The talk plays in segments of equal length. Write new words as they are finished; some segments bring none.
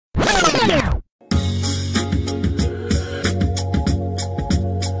Hello,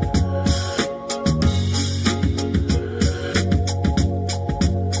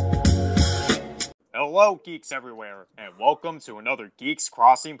 geeks everywhere, and welcome to another Geeks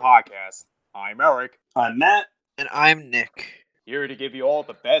Crossing podcast. I'm Eric. I'm Matt. And I'm Nick. Here to give you all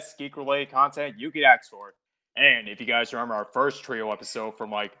the best geek-related content you could ask for. And if you guys remember our first trio episode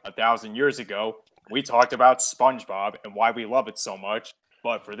from like 1,000 years ago, we talked about SpongeBob and why we love it so much.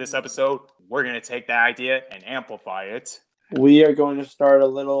 But for this episode, we're going to take that idea and amplify it. We are going to start a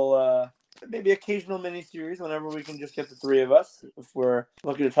little, maybe occasional mini-series whenever we can just get the three of us, if we're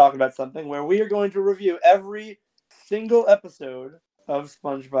looking to talk about something, where we are going to review every single episode of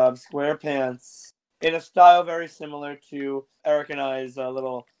SpongeBob SquarePants in a style very similar to Eric and I's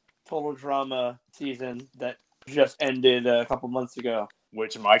little Total Drama season that just ended a couple months ago.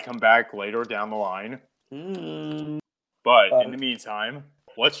 Which might come back later down the line. But in the meantime,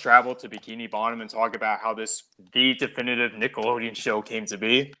 let's travel to Bikini Bottom and talk about how the definitive Nickelodeon show came to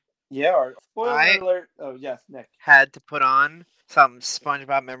be. Yeah, spoiler alert. Oh, yes, Nick. Had to put on some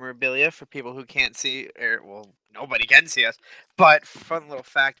SpongeBob memorabilia for people who can't see, nobody can see us. But fun little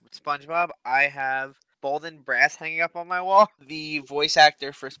fact with SpongeBob, I have Bolden Brass hanging up on my wall. The voice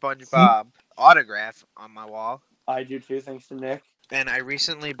actor for SpongeBob autograph on my wall. I do too, thanks to Nick. And I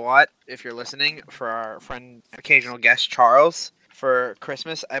recently bought, if you're listening, for our friend, occasional guest Charles, for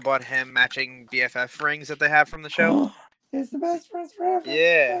Christmas, I bought him matching BFF rings that they have from the show. It's the best friends forever.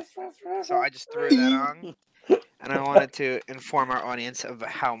 Yeah. Best friends forever. So I just threw that on. And I wanted to inform our audience of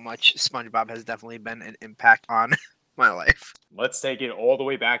how much SpongeBob has definitely been an impact on my life. Let's take it all the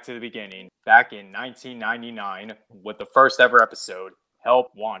way back to the beginning. Back in 1999, with the first ever episode,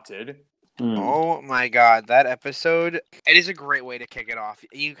 Help Wanted. Oh my god, that episode, it is a great way to kick it off.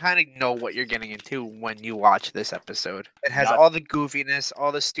 You kind of know what you're getting into when you watch this episode. It has all the goofiness,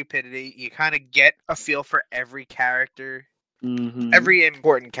 all the stupidity. You kind of get a feel for every character. Every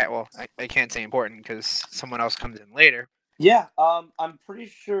important I can't say important because someone else comes in later. Yeah, I'm pretty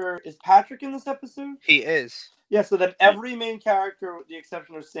sure, is Patrick in this episode? He is. Yeah, so then every main character, with the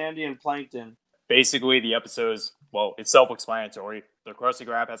exception of Sandy and Plankton. Basically, the episode is, well, it's self-explanatory. The Krusty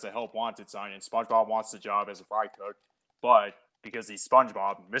Krab has a Help Wanted sign, and SpongeBob wants the job as a fry cook. But because he's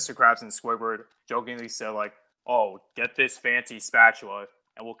SpongeBob, Mr. Krabs and Squidward jokingly said, like, oh, get this fancy spatula,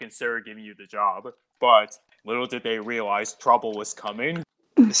 and we'll consider giving you the job. But little did they realize trouble was coming.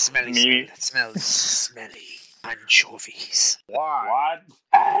 The smelly smell that smells smelly. Anchovies. Why?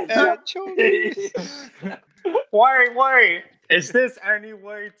 What? Anchovies. Wait. Is this any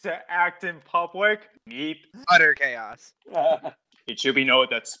way to act in public? Meep. Utter chaos. It should be noted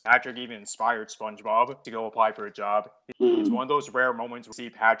that Patrick even inspired SpongeBob to go apply for a job. It's one of those rare moments where we see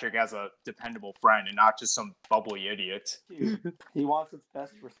Patrick as a dependable friend and not just some bubbly idiot. He wants what's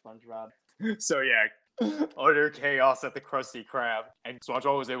best for SpongeBob. So yeah, utter chaos at the Krusty Krab. And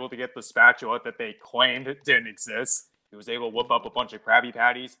SpongeBob was able to get the spatula that they claimed didn't exist. He was able to whip up a bunch of Krabby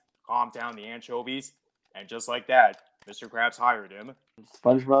Patties, calm down the anchovies, and just like that, Mr. Krabs hired him.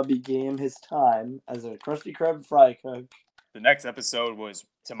 SpongeBob began his time as a Krusty Krab fry cook. The next episode was,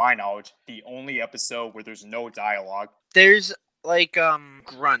 to my knowledge, the only episode where there's no dialogue. There's like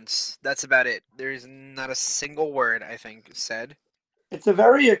grunts. That's about it. There's not a single word, I think, said. It's a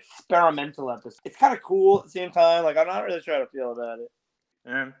very experimental episode. It's kind of cool at the same time. Like, I'm not really sure how to feel about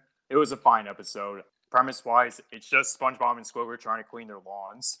it. It was a fine episode. Premise-wise, it's just SpongeBob and Squidward trying to clean their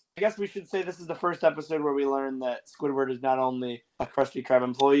lawns. I guess we should say this is the first episode where we learn that Squidward is not only a Krusty Krab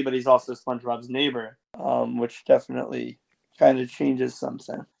employee, but he's also SpongeBob's neighbor, which definitely kind of changes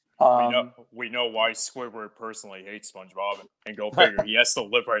something. We know why Squidward personally hates SpongeBob, and go figure, he has to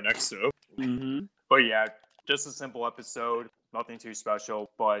live right next to him. Mm-hmm. But yeah, just a simple episode, nothing too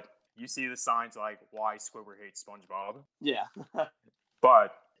special, but you see the signs like why Squidward hates SpongeBob. Yeah.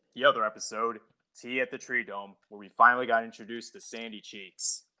 But the other episode, Tea at the Tree Dome, where we finally got introduced to Sandy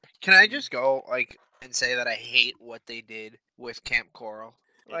Cheeks. Can I just go and say that I hate what they did with Camp Coral?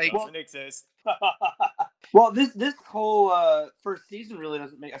 It doesn't exist. Well, this whole first season really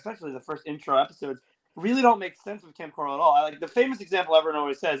doesn't make, especially the first intro episodes, really don't make sense with Camp Coral at all. The famous example everyone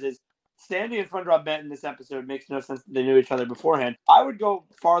always says is Sandy and SpongeBob met in this episode. Makes no sense that they knew each other beforehand. I would go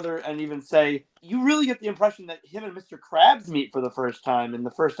farther and even say you really get the impression that him and Mr. Krabs meet for the first time in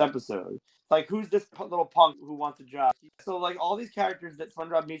the first episode. Like, who's this little punk who wants a job? So, like, all these characters that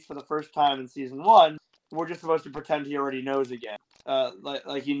SpongeBob meets for the first time in season 1, we're just supposed to pretend he already knows again.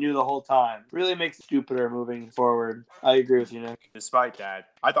 Like he knew the whole time. Really makes it stupider moving forward. I agree with you, Nick. Despite that,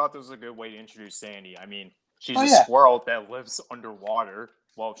 I thought this was a good way to introduce Sandy. I mean, she's a squirrel that lives underwater.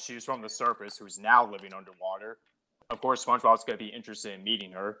 Well, she's from the surface, who's now living underwater. Of course, SpongeBob's going to be interested in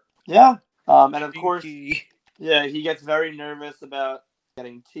meeting her. Yeah. And of course, Pinky. yeah, he gets very nervous about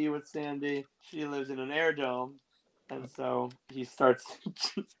getting tea with Sandy. She lives in an air dome, and so he starts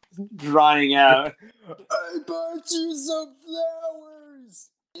drying out. I bought you some flowers.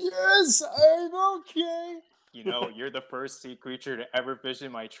 Yes, I'm okay. You know, you're the first sea creature to ever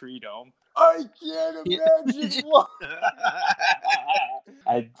visit my tree dome. I can't imagine why.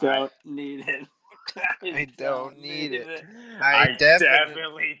 I don't need it. I don't need it. I I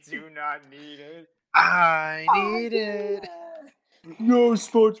definitely do not need it. I need it. No,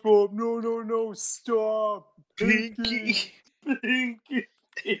 SpongeBob. No. Stop. Pinky. Pinky.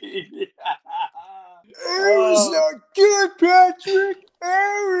 Air's not good, Patrick.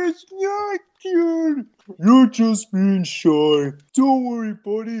 Air is not good. You're just being shy. Don't worry,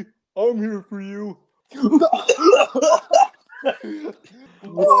 buddy. I'm here for you.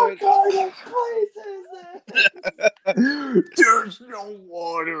 What kind of place is this? There's no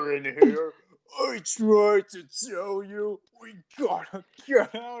water in here. I tried to tell you. We gotta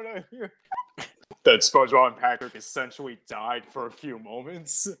get out of here. That SpongeBob and Patrick essentially died for a few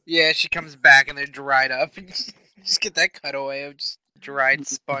moments. Yeah, she comes back and they're dried up. Just get that cutaway of just dried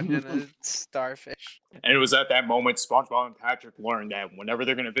sponge and a starfish. And it was at that moment SpongeBob and Patrick learned that whenever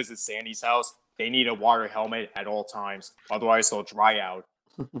they're gonna visit Sandy's house, they need a water helmet at all times. Otherwise, they'll dry out.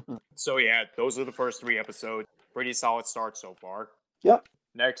 So yeah, those are the first 3 episodes. Pretty solid start so far. Yep.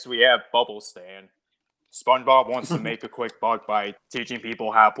 Next, we have Bubble Stan. SpongeBob wants to make a quick buck by teaching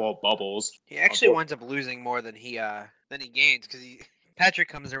people how to blow bubbles. He actually winds up losing more than he gains because Patrick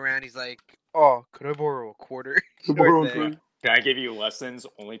comes around. He's like, "Oh, could I borrow a quarter?" Borrow a Sort of thing. quarter. Can I give you lessons?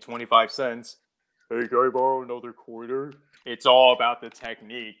 Only 25 cents. Hey, can I borrow another quarter? It's all about the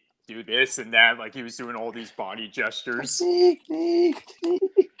technique. Do this and that, like he was doing all these body gestures. Technique.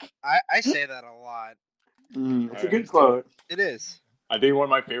 I say that a lot. It's a good quote. It is. I think one of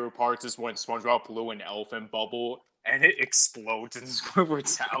my favorite parts is when SpongeBob blew an elephant bubble and it explodes in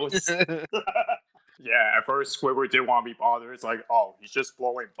Squidward's house. Yeah, at first Squidward didn't want to be bothered. It's like, oh, he's just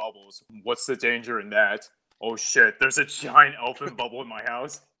blowing bubbles. What's the danger in that? Oh shit, there's a giant elephant bubble in my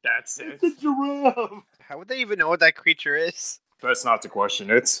house. That's it. It's a giraffe. How would they even know what that creature is? That's not to question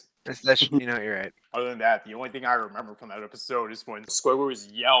it. You're right. Other than that, the only thing I remember from that episode is when Squidward was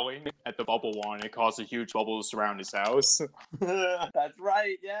yelling at the bubble wand and it caused a huge bubble to surround his house. That's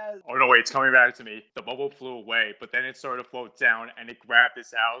right, yes. Oh no, wait, it's coming back to me. The bubble flew away, but then it started to float down and it grabbed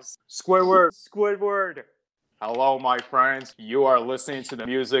his house. Squidward! Hello, my friends. You are listening to the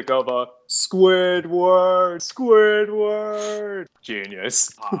music of a Squidward! Genius.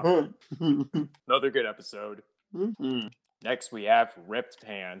 Another good episode. Next, we have Ripped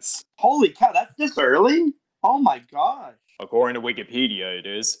Pants. Holy cow, that's this early? Oh my gosh. According to Wikipedia, it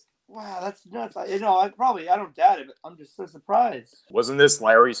is. Wow, that's nuts. I don't doubt it, but I'm just so surprised. Wasn't this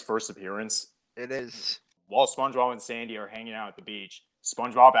Larry's first appearance? It is. While SpongeBob and Sandy are hanging out at the beach,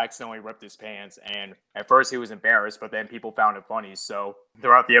 SpongeBob accidentally ripped his pants, and at first he was embarrassed, but then people found it funny, so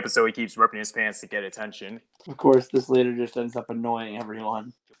throughout the episode he keeps ripping his pants to get attention. Of course, this later just ends up annoying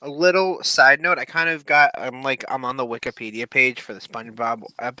everyone. A little side note, I'm on the Wikipedia page for the SpongeBob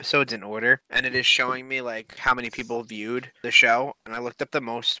episodes in order, and it is showing me like how many people viewed the show, and I looked up the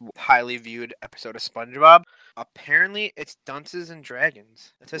most highly viewed episode of SpongeBob. Apparently, it's Dunces and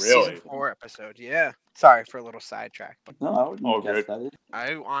Dragons. It's a Really? season 4 episode. Yeah. Sorry for a little sidetrack, but No, I wouldn't Oh, guess good.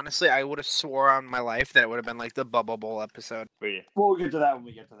 that. I would have swore on my life that it would have been like the Bubble Bowl episode. But yeah. We'll get to that when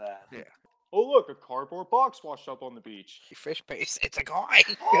we get to that. Yeah. Oh look, a cardboard box washed up on the beach. Fish face. It's a guy.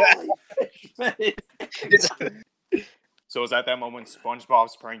 Holy fish face. So it was at that moment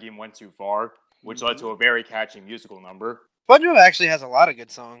SpongeBob's pranking went too far, which led to a very catchy musical number. SpongeBob actually has a lot of good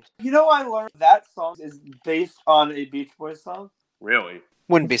songs. You know, I learned that song is based on a Beach Boys song. Really?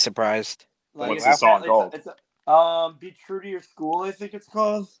 Wouldn't be surprised. What's the song called? Be True to Your School, I think it's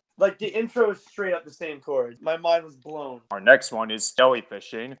called. Like, the intro is straight up the same chords. My mind was blown. Our next one is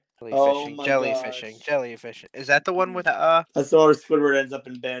jellyfishing. Oh my Jellyfishing. Is that the one with That's the one where Squidward ends up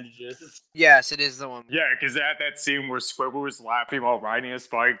in bandages. Yes, it is the one. Yeah, because at that scene where Squidward was laughing while riding his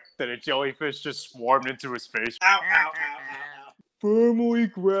bike, that a jellyfish just swarmed into his face. Ow, ow, ow, ow, Firmly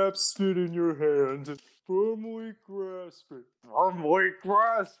grasp it in your hand. Firmly grasp it. Firmly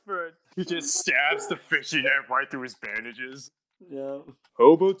grasp it. He just stabs the fishing net right through his bandages. ow. Yeah.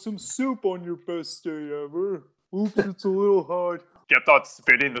 How about some soup on your best day ever? Oops, it's a little hard. Kept on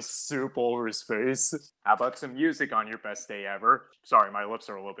spitting the soup over his face. How about some music on your best day ever? Sorry, my lips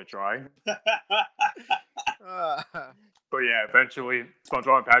are a little bit dry. But yeah, eventually,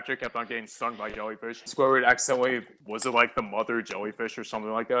 SpongeBob and Patrick kept on getting stung by jellyfish. Squidward accidentally, was it like the mother jellyfish or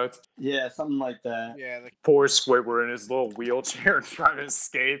something like that? Yeah, something like that. Yeah, Poor Squidward in his little wheelchair trying to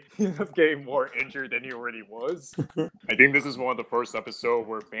escape. He ended up getting more injured than he already was. I think this is one of the first episodes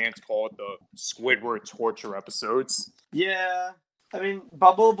where fans call it the Squidward torture episodes. Yeah. I mean,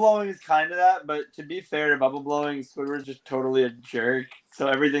 bubble blowing is kind of that, but to be fair to bubble blowing, Squidward's just totally a jerk. So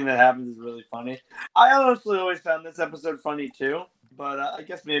everything that happens is really funny. I honestly always found this episode funny too, but I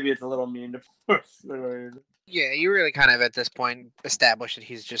guess maybe it's a little mean to poor Squidward. yeah, you really kind of at this point established that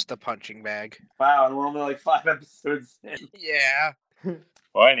he's just a punching bag. Wow, and we're only like 5 episodes in. Yeah.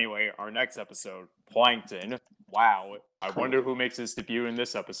 Well, anyway, our next episode, Plankton. Wow, I wonder who makes his debut in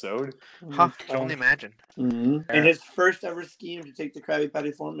this episode. Huh, can only imagine. In his first ever scheme to take the Krabby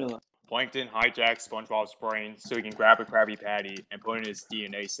Patty formula. Plankton hijacks SpongeBob's brain so he can grab a Krabby Patty and put in his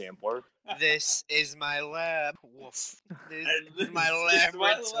DNA sampler. This is my lab. Woof. This is my It's my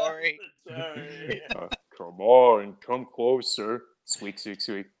laboratory. laboratory. Come on, come closer. Squeak, squeak,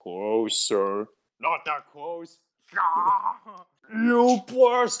 squeak, closer. Not that close. Ah, you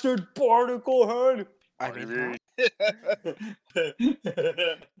blasted barnacle head. I mean,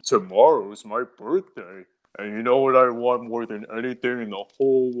 Tomorrow's my birthday. And you know what I want more than anything in the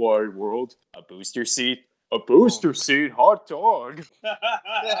whole wide world? A booster seat. A booster seat hot dog.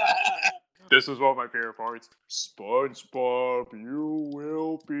 This was one of my favorite parts. SpongeBob, you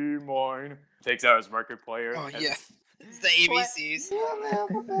will be mine. Takes out his record player. oh, and yeah. It's the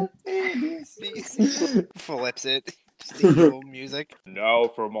ABCs. Flips it. Just the evil music. Now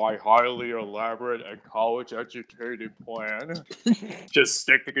for my highly elaborate and college-educated plan. Just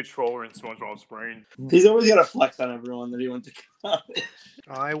stick the controller in SpongeBob's brain. He's always got to flex on everyone that he went to college.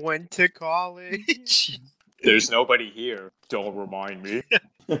 I went to college. There's nobody here. Don't remind me.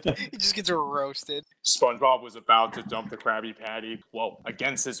 He just gets roasted. SpongeBob was about to dump the Krabby Patty, well,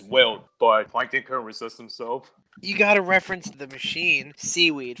 against his will, but Plankton couldn't resist himself. You gotta reference the machine.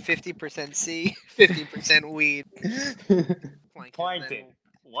 Seaweed, 50% sea, 50% weed. Plankton,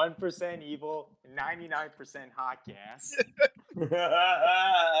 1% evil, 99% hot gas.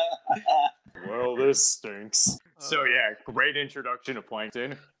 Well, this stinks. So yeah, great introduction to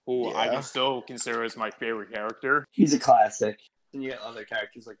Plankton, who I Yeah. can still consider as my favorite character. He's a classic. And you get other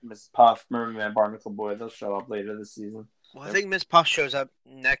characters like Miss Puff, Merman, Barnacle Boy. They'll show up later this season. Well, I think Miss Puff shows up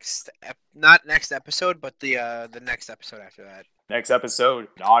not next episode, but the next episode after that. Next episode,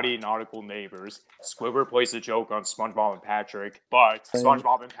 Naughty Nautical Neighbors. Squidward plays a joke on SpongeBob and Patrick, but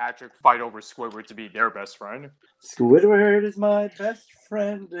SpongeBob and Patrick fight over Squidward to be their best friend. Squidward is my best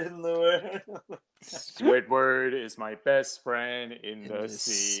friend in the world. Squidward is my best friend in the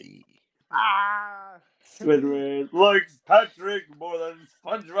sea. Ah! Squidward likes Patrick more than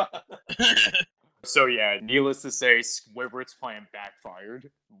SpongeBob. So yeah, needless to say, Squidward's plan backfired.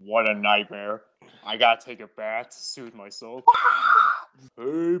 What a nightmare. I gotta take a bath to soothe myself.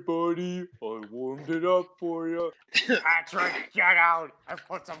 Hey buddy, I warmed it up for you. Patrick, get out and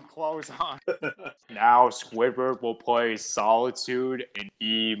put some clothes on. Now Squidward will play Solitude in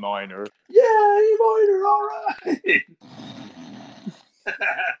E minor. Yeah, you minor, all right.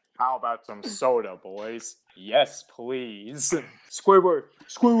 How about some soda, boys? Yes, please. Squidward,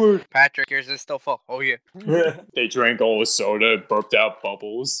 Squidward. Patrick, yours is still full. Oh yeah. They drank all the soda and burped out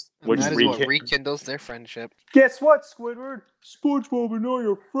bubbles. Which That is what rekindles their friendship. Guess what, Squidward? SpongeBob and I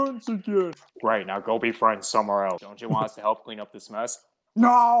are friends again. Great, now go be friends somewhere else. Don't you want us to help clean up this mess?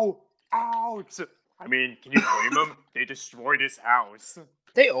 No! Out! I mean, can you blame them? They destroyed his house.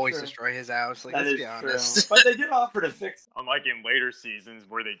 They always True. destroy his house. Like, That let's is be true. honest. But they did offer to fix Unlike in later seasons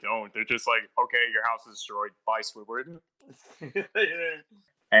where they don't. They're just like, okay, your house is destroyed. Bye, Squidward. it.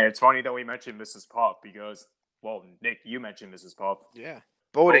 And it's funny that we mentioned Mrs. Puff because, well, Nick, you mentioned Mrs. Puff. Yeah.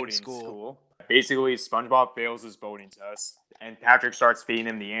 Boating school. Basically, SpongeBob fails his boating test, and Patrick starts feeding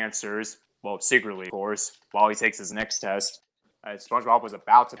him the answers, well, secretly, of course, while he takes his next test. SpongeBob was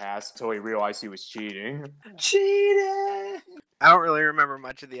about to pass until he realized he was cheating. Cheating! I don't really remember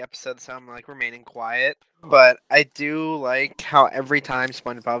much of the episode, so I'm like remaining quiet. But I do like how every time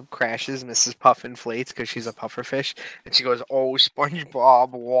SpongeBob crashes, Mrs. Puff inflates because she's a pufferfish, and she goes, "Oh,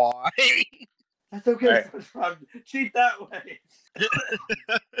 SpongeBob, why?" That's okay, Right. SpongeBob. Cheat that way.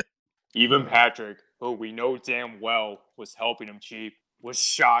 Even Patrick, who we know damn well was helping him cheat, was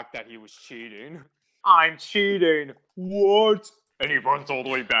shocked that he was cheating. I'm cheating! What? And he runs all the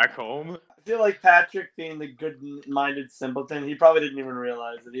way back home. I feel like Patrick, being the good-minded simpleton, he probably didn't even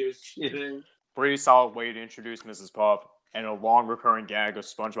realize that he was cheating. Pretty solid way to introduce Mrs. Puff, and a long recurring gag of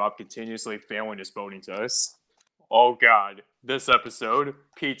SpongeBob continuously failing his boating test. Oh god, this episode,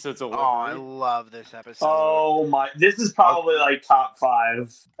 pizza delivery. Oh, I love this episode. Oh my! This is probably like top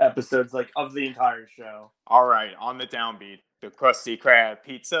 5 episodes like of the entire show. All right, on the downbeat, the Krusty Krab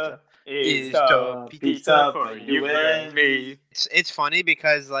pizza is the pizza for you and me. It's funny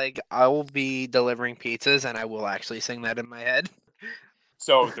because like I will be delivering pizzas and I will actually sing that in my head.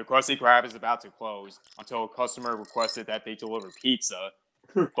 So the Krusty Krab is about to close until a customer requested that they deliver pizza.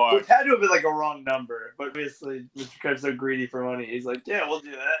 But Which had to have been like a wrong number, but obviously Mr. Krabs so greedy for money, he's like, yeah, we'll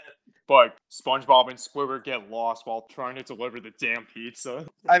do that. But SpongeBob and Squidward get lost while trying to deliver the damn pizza.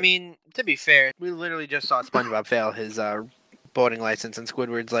 I mean, to be fair, we literally just saw SpongeBob fail his boating license, and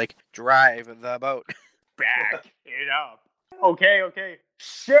Squidward's like, drive the boat. Back it up. Okay.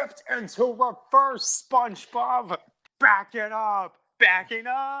 Shift into reverse, SpongeBob. Back it up. Backing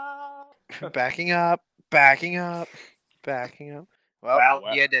up. Backing up, backing up, backing up. Well,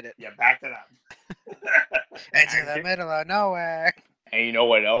 you did it. Yeah, backed it up. It's in the middle of nowhere. And you know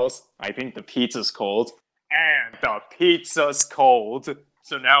what else? I think the pizza's cold. And the pizza's cold.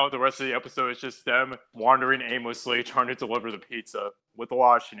 So now the rest of the episode is just them wandering aimlessly, trying to deliver the pizza with a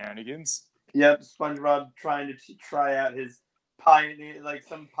lot of shenanigans. Yep, SpongeBob trying to try out his pioneer, like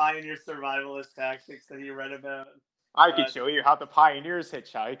some pioneer survivalist tactics that he read about. I can show you how the pioneers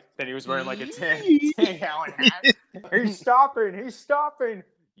hitchhike. Then he was wearing like a tan Allen hat. He's stopping.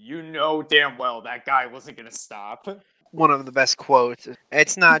 You know damn well that guy wasn't gonna stop. One of the best quotes.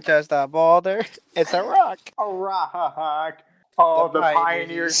 It's not just a boulder, it's a rock. A rock. Oh, The the pioneers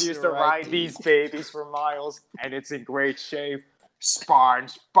pioneers used used to to ride ride these. these babies for miles, and it's in great shape.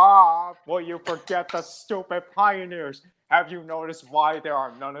 SpongeBob, will you forget the stupid pioneers? Have you noticed why there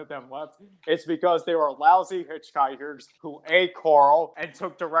are none of them left? It's because they were lousy hitchhikers who ate coral and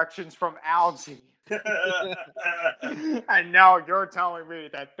took directions from algae. And now you're telling me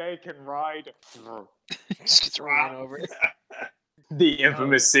that they can ride. Just gets ran over. The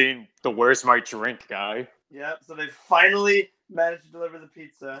infamous scene, the where's my drink guy. Yep, so they finally managed to deliver the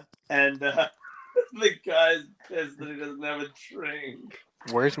pizza, and the guy's pissed that he doesn't have a drink.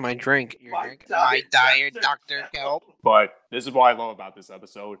 Where's my drink? Your My drink? diet My diet, doctor. Doctor Kelp. But this is what I love about this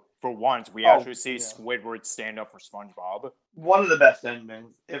episode. For once, we Oh, actually see yeah. Squidward stand up for SpongeBob. One of the best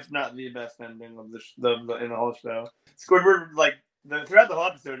endings, if not the best ending of the in the whole show. Squidward, like throughout the whole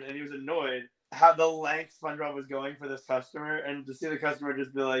episode, and he was annoyed how the length SpongeBob was going for this customer, and to see the customer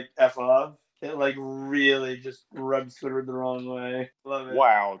just be like "f off," it like really just rubbed Squidward the wrong way. Love it.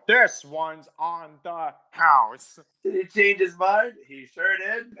 Wow, this one's on the house. Did he change his mind? He sure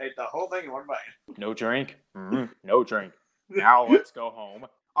did. Ate the whole thing in one bite. No drink? No drink. Now let's go home.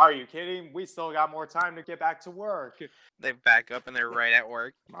 Are you kidding? We still got more time to get back to work. They back up and they're right at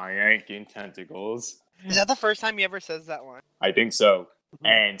work. My yanking tentacles. Is that the first time he ever says that line? I think so.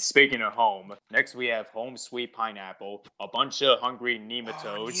 And speaking of home, next we have Home Sweet Pineapple, a bunch of hungry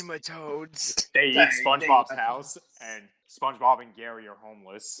nematodes. Nematodes. They eat Dang, SpongeBob's nematodes. house, and SpongeBob and Gary are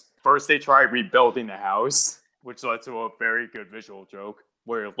homeless. First, they try rebuilding the house, which led to a very good visual joke,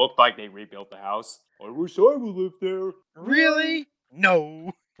 where it looked like they rebuilt the house. I wish I would live there. Really?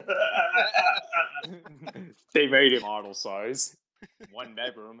 No. They made it model size. 1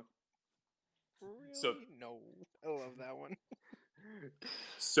 bedroom. Really? So- No. I love that one.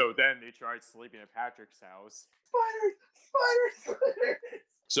 So then they tried sleeping at Patrick's house. Spiders.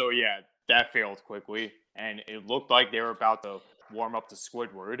 So yeah, that failed quickly, and it looked like they were about to warm up to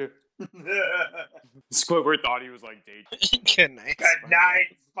Squidward. Squidward thought he was like dating. Good night. Good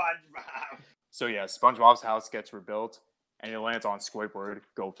night, SpongeBob. So yeah, SpongeBob's house gets rebuilt, and it lands on Squidward.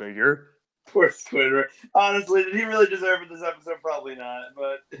 Go figure. Poor Squidward. Honestly, did he really deserve it this episode? Probably not,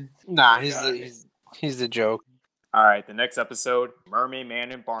 but Nah, Oh, he's God. he's the joke. All right, the next episode, Mermaid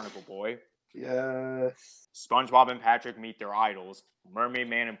Man and Barnacle Boy. yes. SpongeBob and Patrick meet their idols, Mermaid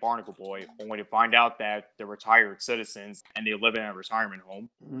Man and Barnacle Boy, only to find out that they're retired citizens and they live in a retirement home.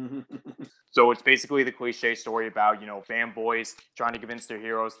 So it's basically the cliche story about, fanboys trying to convince their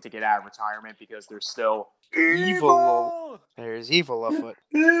heroes to get out of retirement because they're still Evil. There's evil afoot.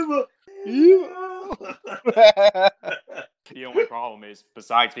 Evil. The only problem is,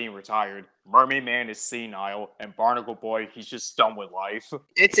 besides being retired, Mermaid Man is senile, and Barnacle Boy, he's just done with life.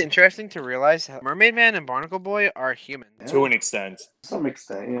 It's interesting to realize how Mermaid Man and Barnacle Boy are human. To an extent. To some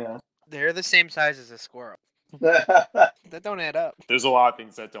extent, They're the same size as a squirrel. yeah. That don't add up. There's a lot of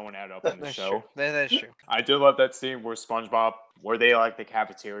things that don't add up in the That's show. true. That's true. I did love that scene where SpongeBob, were they like the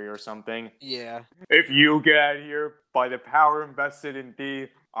cafeteria or something? Yeah. If you get out of here by the power invested in thee,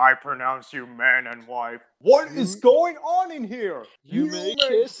 I pronounce you man and wife. What is going on in here? You may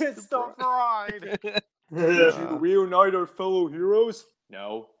kiss the the bride. Did you reunite our fellow heroes?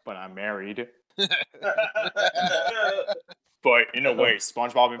 No, but I'm married. But in a way,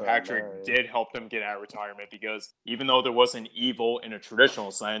 SpongeBob and Oh, Patrick no. did help them get out of retirement because even though there wasn't evil in a traditional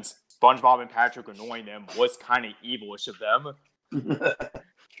sense, SpongeBob and Patrick annoying them was kind of evilish of them.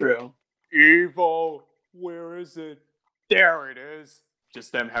 True. Evil, where is it? There it is.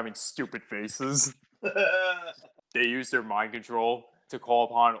 Just them having stupid faces. They used their mind control to call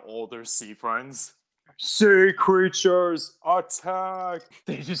upon all their sea friends. Sea creatures, attack!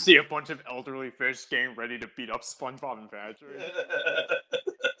 They just see a bunch of elderly fish getting ready to beat up SpongeBob and Patrick.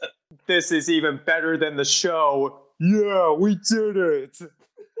 This is even better than the show. Yeah, we did it.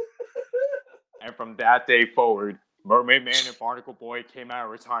 And from that day forward, Mermaid Man and Barnacle Boy came out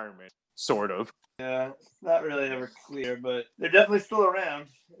of retirement. Sort of. Yeah, it's not really ever clear, but they're definitely still around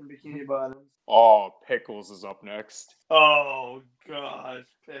in Bikini Bottoms. Oh, Pickles is up next. Oh gosh,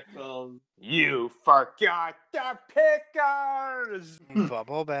 Pickles. You forgot the Pickles!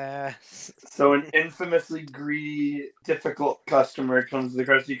 Bubble Bass. So an infamously greedy, difficult customer comes to the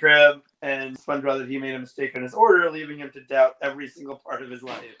Krusty Krab, and SpongeBob that he made a mistake on his order, leaving him to doubt every single part of his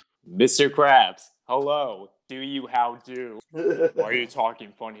life. Mr. Krabs, hello. Do you how do? Why are you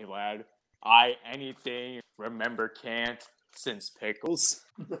talking funny, lad? I anything remember can't since Pickles.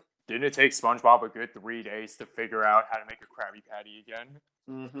 Didn't it take SpongeBob a good 3 days to figure out how to make a Krabby Patty again?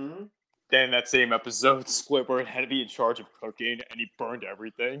 Mm-hmm. Then in that same episode, Squidward had to be in charge of cooking, and he burned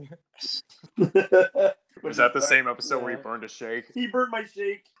everything. Was that the same episode where he burned a shake? He burned my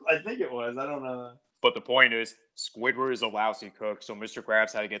shake. I think it was. I don't know. But the point is, Squidward is a lousy cook, so Mr.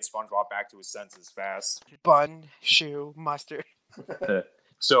 Krabs had to get SpongeBob back to his senses fast. Bun, shoe, mustard.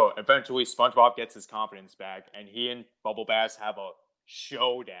 So eventually, SpongeBob gets his confidence back, and he and Bubble Bass have a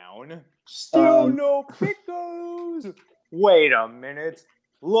showdown. Still no pickles! Wait a minute.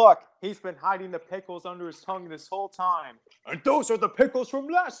 Look, he's been hiding the pickles under his tongue this whole time. And those are the pickles from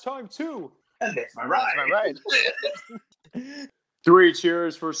last time, too. And that's my ride. That's my ride. 3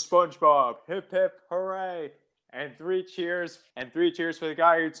 cheers for SpongeBob. Hip hip hooray. And 3 cheers for the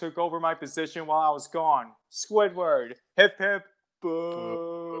guy who took over my position while I was gone. Squidward. Hip hip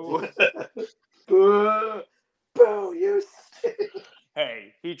boo. Boo, you stink.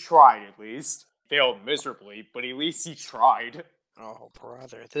 Hey, he tried at least. Failed miserably, but at least he tried. Oh,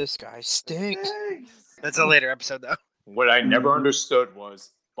 brother, this guy stinks. Thanks. That's a later episode, though. What I never understood was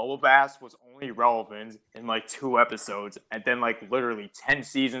Bubble Bass was only relevant in like 2 episodes, and then like literally 10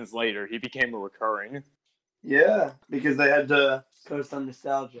 seasons later, he became a recurring. Yeah, because they had to post on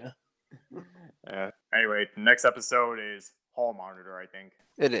nostalgia. Anyway, the next episode is Hall Monitor, I think.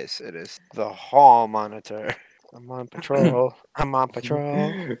 It is. The hall monitor. I'm on patrol.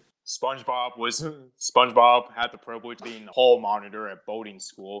 SpongeBob had the privilege of being the hall monitor at boating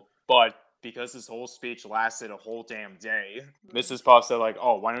school, but because his whole speech lasted a whole damn day, Mrs. Puff said like,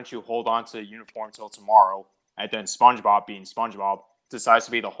 "Oh, why don't you hold on to the uniform till tomorrow?" And then SpongeBob, being SpongeBob, decides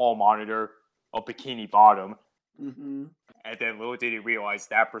to be the hall monitor of Bikini Bottom. Mm-hmm. And then little did he realize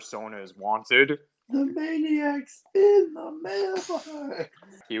that persona is wanted. The maniac's in the mailbox.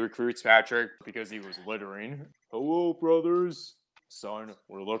 He recruits Patrick because he was littering. Hello, brothers. Son,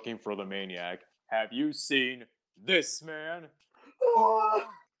 we're looking for the maniac. Have you seen this man? Oh.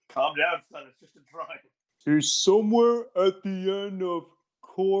 Calm down, son. It's just a drawing. He's somewhere at the end of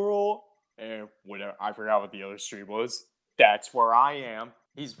Coral and whatever. I forgot what the other street was. That's where I am.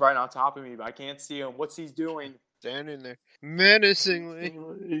 He's right on top of me, but I can't see him. What's he doing? Standing there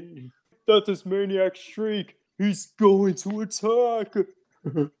menacingly. That's his maniac streak. He's going to attack.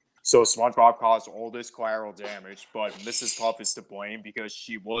 So SpongeBob caused all this collateral damage, but Mrs. Puff is to blame because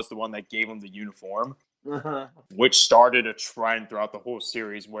she was the one that gave him the uniform, which started a trend throughout the whole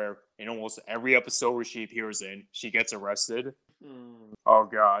series where in almost every episode where she appears in, she gets arrested. Oh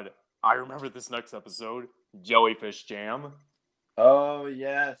god. I remember this next episode, Jellyfish Jam. Oh,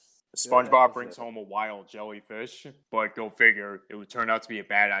 yes. SpongeBob brings home a wild jellyfish, but go figure, it would turn out to be a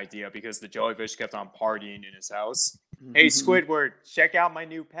bad idea because the jellyfish kept on partying in his house. Hey, Squidward, check out my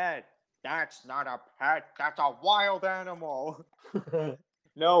new pet. That's not a pet, that's a wild animal.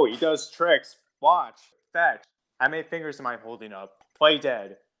 No, he does tricks. Watch. Fetch. How many fingers am I holding up? Play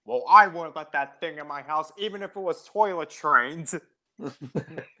dead. Well, I wouldn't let that thing in my house even if it was toilet trained.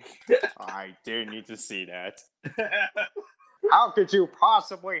 I didn't need to see that. How could you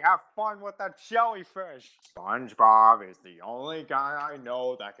possibly have fun with a jellyfish? SpongeBob is the only guy I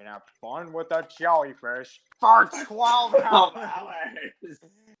know that can have fun with a jellyfish for 12 hours.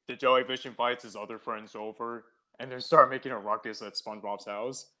 The jellyfish invites his other friends over, and they start making a ruckus at SpongeBob's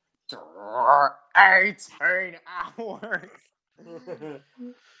house. 18 hours.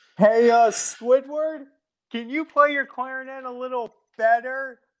 Hey, Squidward, can you play your clarinet a little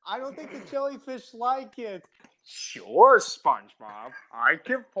better? I don't think the jellyfish like it. Sure, SpongeBob. I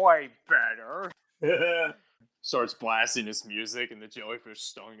can play better. Starts blasting his music, and the jellyfish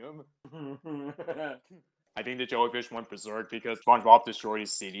stung him. I think the jellyfish went berserk because SpongeBob destroyed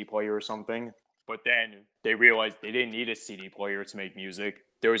his CD player or something. But then they realized they didn't need a CD player to make music.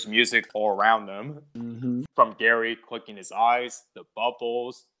 There was music all around them. From Gary clicking his eyes, the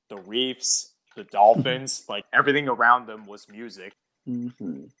bubbles, the reefs, the dolphins, like everything around them was music.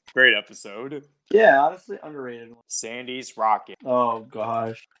 Great episode. Yeah, honestly, underrated. Sandy's rocket. Oh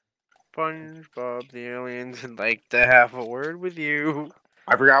gosh. SpongeBob the aliens would like to have a word with you.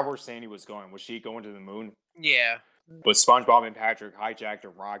 I forgot where Sandy was going. Was she going to the moon? Yeah. But SpongeBob and Patrick hijacked a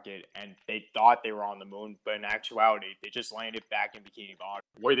rocket, and they thought they were on the moon, but in actuality, they just landed back in Bikini Bottom,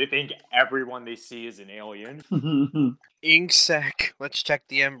 where they think everyone they see is an alien. Ink sac. Let's check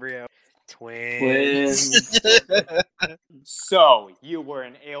the embryo. Twins. So, you were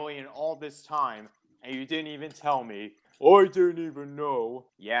an alien all this time, and you didn't even tell me. I didn't even know.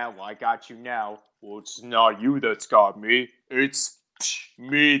 Yeah, well, I got you now. Well, it's not you that's got me. It's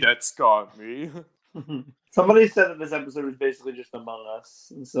me that's got me. Somebody said that this episode was basically just Among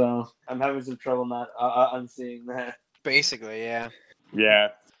Us, and so I'm having some trouble not unseeing that. Basically, yeah. Yeah,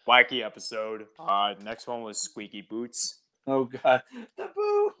 wacky episode. Next one was Squeaky Boots. Oh god, the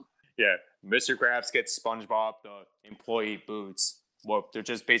boo! Yeah, Mr. Krabs gets SpongeBob the employee boots. Well, they're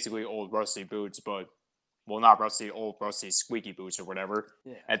just basically old rusty boots, but well, not rusty, old rusty squeaky boots or whatever.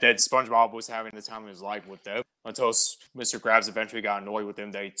 Yeah. And then SpongeBob was having the time of his life with them until Mr. Krabs eventually got annoyed with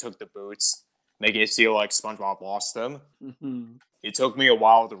him that he took the boots, making it feel like SpongeBob lost them. It took me a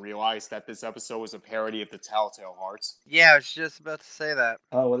while to realize that this episode was a parody of the Telltale Hearts. Yeah, I was just about to say that.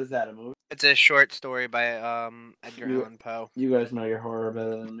 Oh, what is that? A movie? It's a short story by Edgar You- Allan Poe. You guys know your horror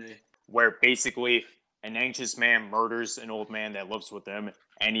better than me. Where basically an anxious man murders an old man that lives with him,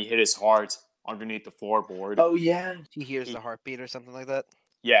 and he hit his heart underneath the floorboard. Oh yeah. He hears the heartbeat or something like that.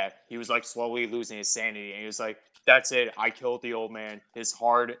 Yeah, he was like slowly losing his sanity, and he was like, "That's it, I killed the old man. His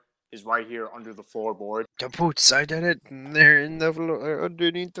heart is right here under the floorboard." The boots, I did it. They're in the floor,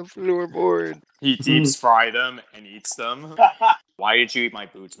 underneath the floorboard. He deep fry them and eats them. Why did you eat my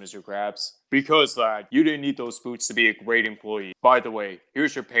boots, Mr. Krabs? Because, lad, you didn't need those boots to be a great employee. By the way,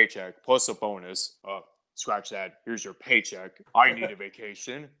 here's your paycheck, plus a bonus. Scratch that. Here's your paycheck. I need a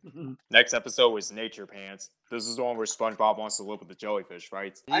vacation. Next episode was Nature Pants. This is the one where SpongeBob wants to live with the jellyfish,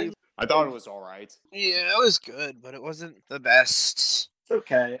 right? I thought it was alright. Yeah, it was good, but it wasn't the best. It's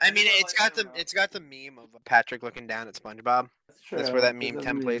okay. I mean, it's got the meme of Patrick looking down at SpongeBob. That's where that meme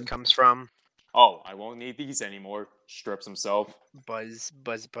template comes from. Oh, I won't need these anymore. Strips himself. Buzz,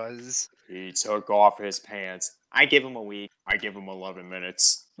 buzz, buzz. He took off his pants. I give him a week. I give him 11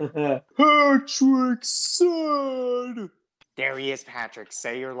 minutes. Patrick said. There he is, Patrick.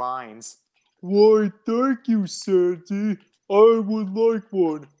 Say your lines. Why, thank you, Sandy. I would like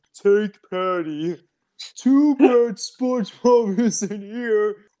one. Take Patty. Too bad SpongeBob isn't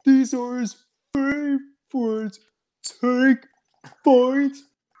here. These are his favorites. Take bite.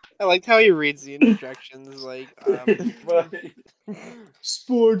 I like how he reads the instructions like,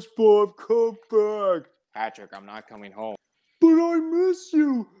 SpongeBob, come back. Patrick, I'm not coming home. But I miss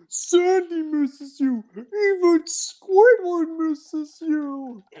you. Sandy misses you. Even Squidward misses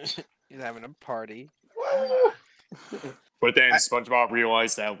you. he's having a party. But then SpongeBob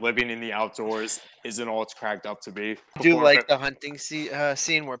realized that living in the outdoors isn't all it's cracked up to be. I do like the hunting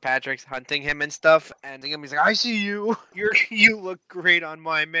scene where Patrick's hunting him and stuff, and he's like, "I see you. You look great on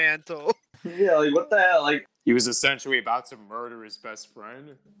my mantle." Yeah, like what the hell? Like he was essentially about to murder his best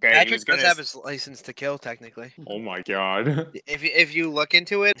friend. Okay, Patrick does have his license to kill, technically. Oh my god. If you look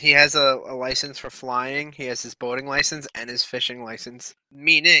into it, he has a license for flying, he has his boating license, and his fishing license.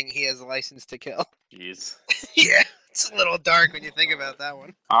 Meaning he has a license to kill. Jeez. Yeah. It's a little dark when you think about that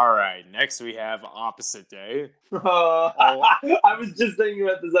one. All right, next we have Opposite Day. I was just thinking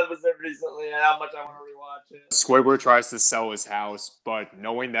about this episode recently and how much I want to rewatch it. Squidward tries to sell his house, but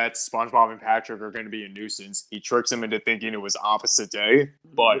knowing that SpongeBob and Patrick are going to be a nuisance, he tricks him into thinking it was Opposite Day.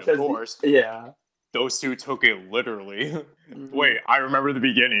 But Because of course, yeah. those two took it literally. Wait, I remember the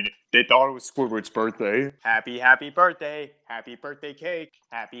beginning. They thought it was Squidward's birthday. Happy, happy birthday. Happy birthday cake.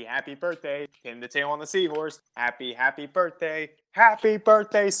 Happy, happy birthday. Pin the tail on the seahorse. Happy, happy birthday. Happy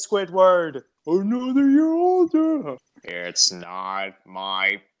birthday, Squidward. Another year older. It's not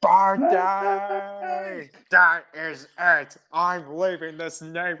my birthday. That is it. I'm leaving this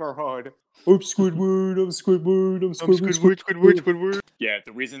neighborhood. I'm Squidward. I'm Squidward. I'm Squidward. Squidward. Yeah,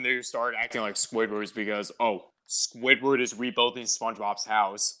 the reason they started acting like Squidward is because, Squidward is rebuilding SpongeBob's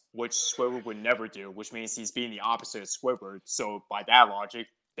house, which Squidward would never do, which means he's being the opposite of Squidward. So, by that logic,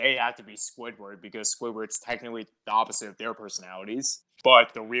 they had to be Squidward because Squidward's technically the opposite of their personalities.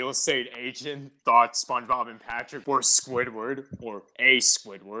 But the real estate agent thought SpongeBob and Patrick were Squidward, or a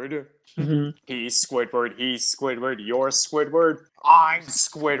Squidward. He's Squidward, you're Squidward, I'm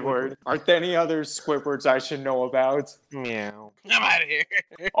Squidward. Aren't there any other Squidwards I should know about? Meow. I'm out of here.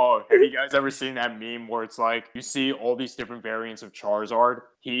 Oh, have you guys ever seen that meme where it's like, you see all these different variants of Charizard?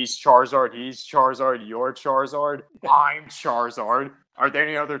 He's Charizard, you're Charizard, I'm Charizard. Are there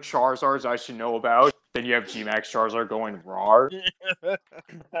any other Charizards I should know about? Then you have G-Max Charizard going raw.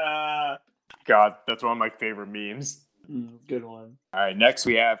 God, that's one of my favorite memes. Good one. Alright, next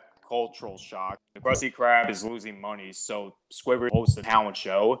we have cultural shock. The Krusty Krab is losing money, so Squidward hosts a talent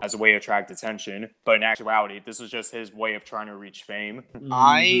show as a way to attract attention. But in actuality, this was just his way of trying to reach fame.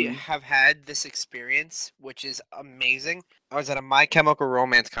 I have had this experience, which is amazing. I was at a My Chemical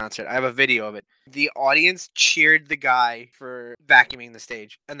Romance concert. I have a video of it. The audience cheered the guy for vacuuming the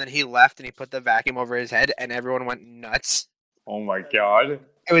stage. And then he left and he put the vacuum over his head and everyone went nuts. Oh my god.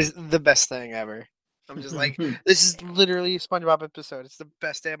 It was the best thing ever. I'm just like, this is literally a SpongeBob episode. It's the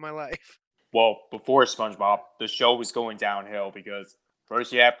best day of my life. Well, before SpongeBob, the show was going downhill because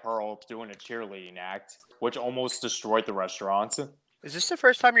first you had Pearl doing a cheerleading act, which almost destroyed the restaurant. Is this the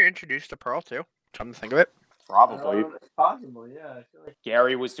first time you're introduced to Pearl, too? Come to think of it. Probably. It's possible, yeah. I feel like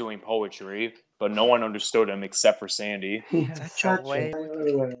Gary was doing poetry, but no one understood him except for Sandy. that Joey?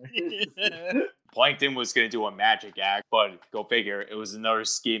 Plankton was going to do a magic act, but go figure, it was another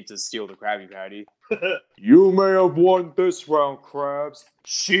scheme to steal the Krabby Patty. You may have won this round, Krabs.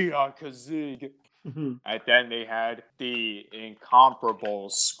 Shia Kazig. And then they had the incomparable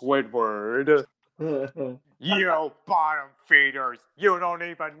Squidward. You bottom feeders, you don't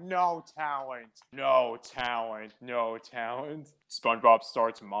even know talent. No talent, no talent. SpongeBob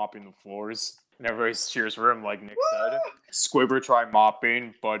starts mopping the floors. And everybody cheers for him, like Nick said. Squidward tried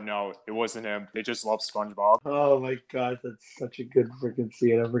mopping, but no, it wasn't him. They just love SpongeBob. Oh my god, that's such a good freaking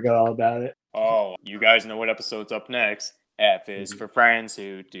scene. I forgot all about it. Oh, you guys know what episode's up next. F is for friends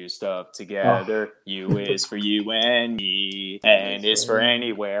who do stuff together. U is for you and me. N is for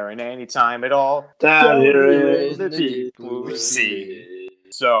anywhere and anytime at all. Down here in the deep blue sea.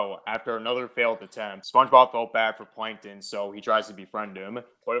 So, after another failed attempt, SpongeBob felt bad for Plankton, so he tries to befriend him.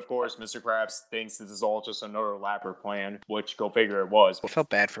 But of course, Mr. Krabs thinks this is all just another elaborate plan, which, go figure, it was. I felt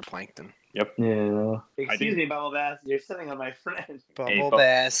bad for Plankton. Yep. Yeah. Excuse think- me, Bubble Bass. You're sitting on my friend. Bubble Bu-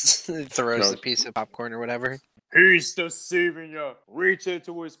 Bass throws Gross. a piece of popcorn or whatever. He's deceiving you. Reach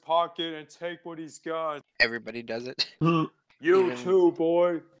into his pocket and take what he's got. Everybody does it. You Even- too,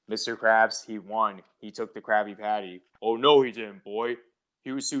 boy. Mr. Krabs, he won. He took the Krabby Patty. Oh, no, he didn't, boy.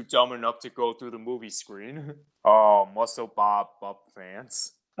 He was too dumb enough to go through the movie screen. Oh, Muscle Bob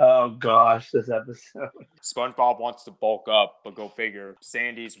fans. Oh gosh, this episode. SpongeBob wants to bulk up, but go figure,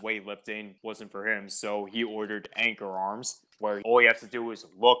 Sandy's weightlifting wasn't for him, so he ordered Anchor Arms, where all he has to do is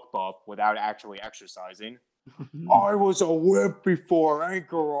look buff without actually exercising. I was a wimp before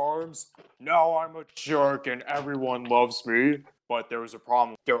Anchor Arms. Now I'm a jerk and everyone loves me. But there was a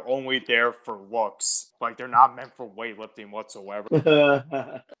problem. They're only there for looks. Like, they're not meant for weightlifting whatsoever.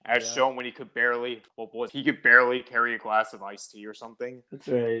 As Yeah. shown when he could barely carry a glass of iced tea or something. That's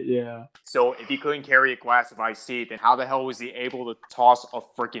right, yeah. So if he couldn't carry a glass of iced tea, then how the hell was he able to toss a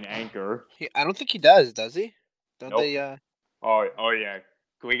freaking anchor? I don't think he does he? Don't Nope. they, Oh yeah.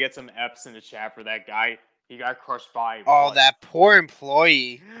 Can we get some F's in the chat for that guy? He got crushed by Oh, what, that poor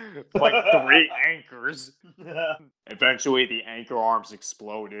employee. like 3 anchors. Eventually, the anchor arms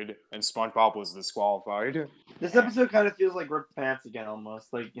exploded, and SpongeBob was disqualified. This episode kind of feels like Rick Pants again,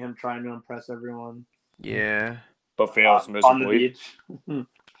 almost. Like him trying to impress everyone. Yeah. But fails On the miserably. beach.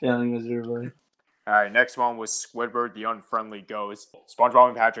 Failing miserably. Alright, next one was Squidward the Unfriendly Ghost. SpongeBob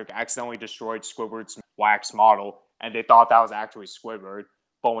and Patrick accidentally destroyed Squidward's wax model, and they thought that was actually Squidward.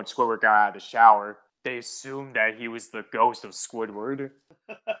 But when Squidward got out of the shower, they assumed that he was the ghost of Squidward.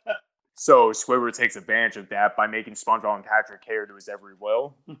 So Squidward takes advantage of that by making SpongeBob and Patrick cater to his every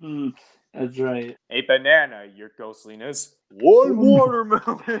will. That's right. A banana, your ghostliness. One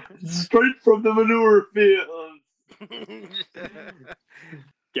watermelon. Straight from the manure field.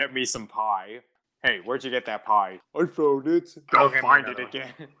 Get me some pie. Hey, where'd you get that pie? I found it. Go Go get me find it another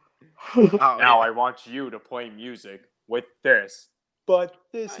again. Oh, Now yeah. I want you to play music with this. But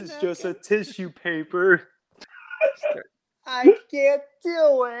this is just a tissue paper. I can't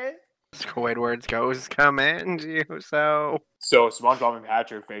do it. Squidward's ghost command you, so... So SpongeBob and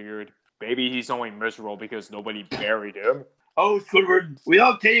Patrick figured maybe he's only miserable because nobody buried him. Oh, Squidward, we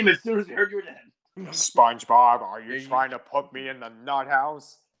all came as soon as we heard you were dead. SpongeBob, are you trying to put me in the nut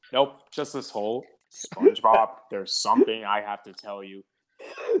house? Nope, just this hole. SpongeBob, there's something I have to tell you.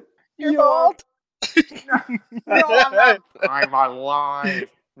 You're bald. No, I'm not. I'm alive.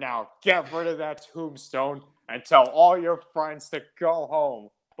 Now get rid of that tombstone and tell all your friends to go home.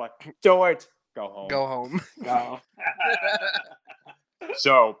 But do it. Go home. Go home. No.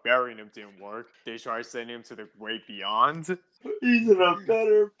 So burying him didn't work. They tried sending him to the great beyond, He's in a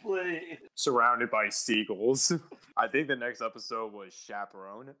better place. surrounded by seagulls. I think the next episode was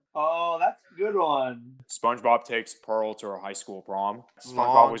Chaperone. Oh, that's a good one. SpongeBob takes Pearl to her high school prom. SpongeBob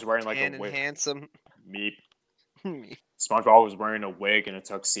Long, was wearing like tan a and wig. handsome. Meep. SpongeBob was wearing a wig and a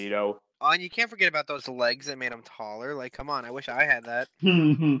tuxedo. Oh, and you can't forget about those legs that made him taller. Like, come on, I wish I had that.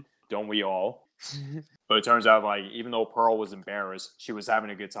 Don't we all? But it turns out, like, even though Pearl was embarrassed, she was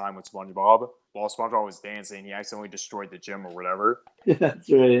having a good time with SpongeBob. While SpongeBob was dancing, he accidentally destroyed the gym or whatever. That's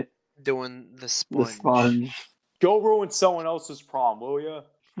right. Doing the The sponge. sponge. Go ruin someone else's prom, will ya?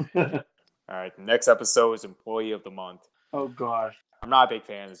 Alright, the next episode is Employee of the Month. Oh gosh. I'm not a big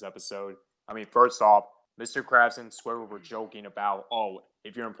fan of this episode. I mean, first off, Mr. Krabs and Squidward were joking about, oh,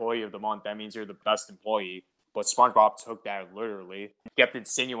 if you're Employee of the Month, that means you're the best employee. But SpongeBob took that literally. He kept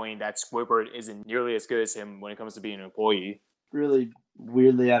insinuating that Squidward isn't nearly as good as him when it comes to being an employee. Really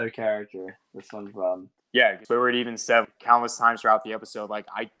weirdly out of character with SpongeBob. Yeah, Squidward even said countless times throughout the episode, like,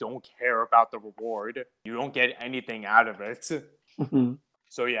 I don't care about the reward. You don't get anything out of it.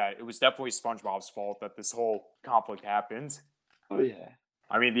 So yeah, it was definitely SpongeBob's fault that this whole conflict happened. Oh yeah.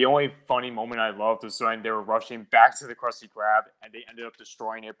 I mean, the only funny moment I loved was when they were rushing back to the Krusty Krab and they ended up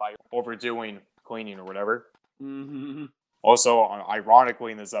destroying it by overdoing cleaning or whatever. Mm-hmm. Also,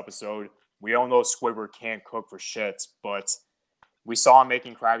 ironically in this episode, we all know Squidward can't cook for shit, but we saw him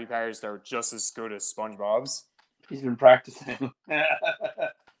making Krabby Patties that are just as good as SpongeBob's. He's been practicing.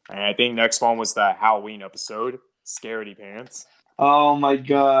 And I think next one was the Halloween episode, Scaredy Pants. Oh my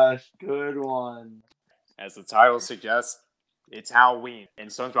gosh, good one. As the title suggests, it's Halloween, and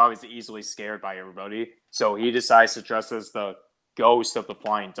SpongeBob is easily scared by everybody, so he decides to dress as the ghost of the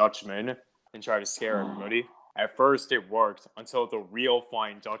Flying Dutchman and try to scare everybody. At first, it worked until the real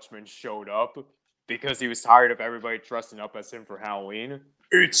Flying Dutchman showed up because he was tired of everybody dressing up as him for Halloween.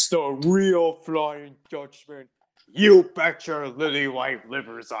 It's the real Flying Dutchman. You bet your lily white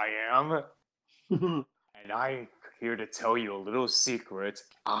livers I am. And I'm here to tell you a little secret.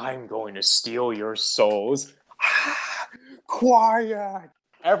 I'm going to steal your souls. Quiet!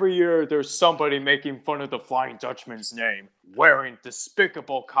 Every year, there's somebody making fun of the Flying Dutchman's name, wearing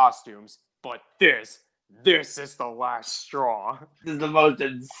despicable costumes, but this is the last straw. This is the most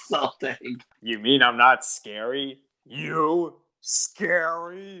insulting. You mean I'm not scary? You?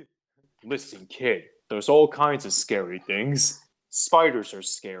 Scary? Listen, kid, there's all kinds of scary things. Spiders are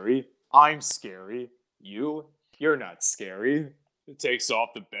scary. I'm scary. You're not scary. It takes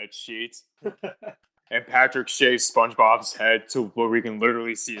off the bed sheets. And Patrick shaves SpongeBob's head to where we can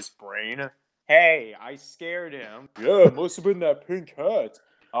literally see his brain. Hey, I scared him. Yeah, it must have been that pink hat.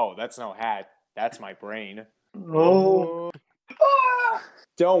 Oh, that's no hat. That's my brain. Oh.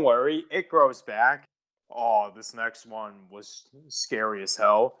 Don't worry, it grows back. Oh, this next one was scary as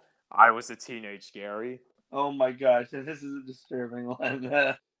hell. I was a teenage Gary. Oh my gosh, this is a disturbing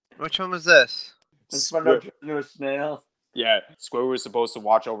one. Which one was this? SpongeBob turned into a snail. Yeah, Squidward was supposed to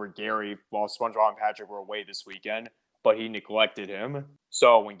watch over Gary while SpongeBob and Patrick were away this weekend, but he neglected him.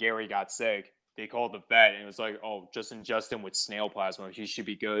 So when Gary got sick, they called the vet and it was like, oh, just ingest him with snail plasma. He should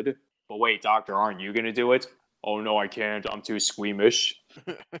be good. But wait, doctor, aren't you going to do it? Oh, no, I can't. I'm too squeamish.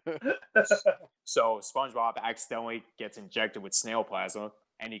 So SpongeBob accidentally gets injected with snail plasma,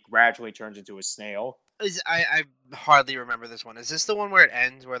 and he gradually turns into a snail. I hardly remember this one. Is this the one where it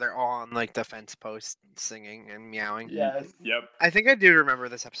ends, where they're all on like the fence post singing and meowing? Yes. Yep. I think I do remember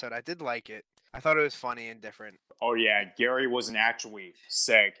this episode. I did like it. I thought it was funny and different. Oh, yeah, Gary wasn't actually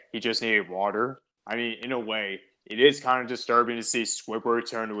sick. He just needed water. I mean, in a way, it is kind of disturbing to see Squidward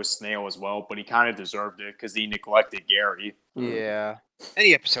turn to a snail as well, but he kind of deserved it because he neglected Gary. Yeah.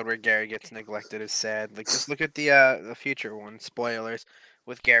 Any episode where Gary gets neglected is sad. Like, just look at the future one. Spoilers.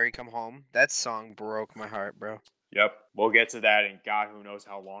 With Gary Come Home. That song broke my heart, bro. Yep, we'll get to that in God who knows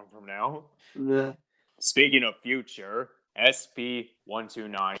how long from now. Yeah. Speaking of future,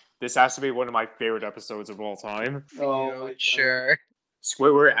 SP-129. This has to be one of my favorite episodes of all time. Oh, my Sure.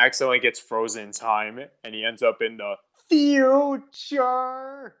 Squidward accidentally gets frozen in time, and he ends up in the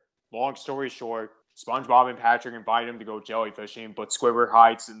future. Long story short, SpongeBob and Patrick invite him to go jellyfishing, but Squidward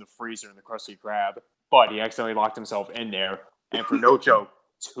hides in the freezer in the Krusty Krab. But he accidentally locked himself in there, and for no joke,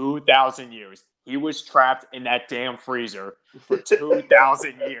 2,000 years. He was trapped in that damn freezer for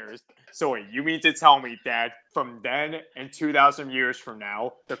 2,000 years. So wait, you mean to tell me that from then and 2,000 years from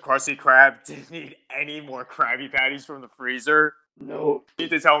now, the Krusty Krab didn't need any more Krabby Patties from the freezer? No. You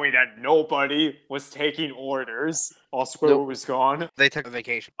need to tell me that nobody was taking orders while Squidward was gone. They took a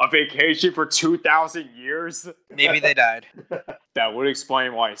vacation. A vacation for 2,000 years? Maybe they died. That would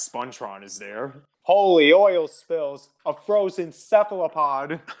explain why SpongeTron is there. Holy oil spills! A frozen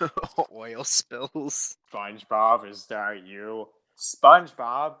cephalopod! Oil spills. SpongeBob, is that you?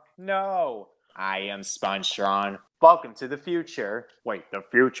 SpongeBob? No! I am SpongeTron. Welcome to the future. Wait, the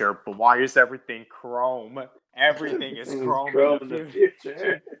future? But why is everything chrome? Everything is chrome in the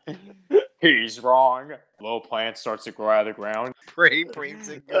future. He's wrong. Little plant starts to grow out of the ground. Brains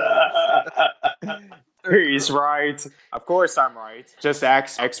and guns. He's right. Of course I'm right. Just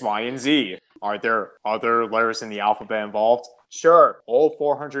X, Y, and Z. Are there other letters in the alphabet involved? Sure. All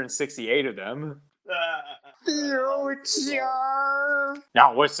 468 of them. Future.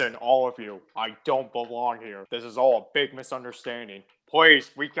 Now listen, all of you. I don't belong here. This is all a big misunderstanding.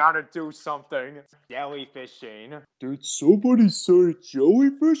 Please, we gotta do something. Jellyfishing. Did somebody say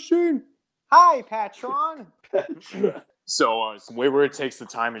jellyfishing? Hi, Patron. So, Squidward takes the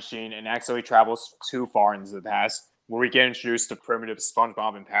time machine and accidentally travels too far into the past, where we get introduced to primitive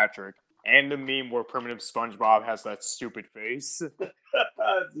SpongeBob and Patrick, and the meme where primitive SpongeBob has that stupid face.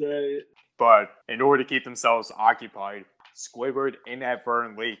 That's right. But in order to keep themselves occupied, Squidward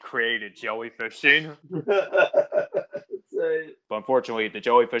inadvertently created jellyfishing. That's right. But unfortunately, the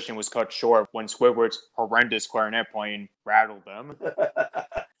jellyfishing was cut short when Squidward's horrendous clarinet playing rattled them.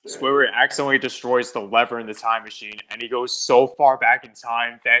 Squidward accidentally destroys the lever in the time machine, and he goes so far back in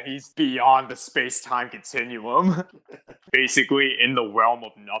time that he's beyond the space-time continuum. Basically in the realm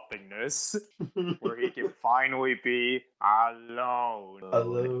of nothingness, where he can finally be alone.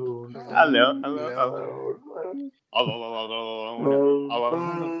 Alone. Alone.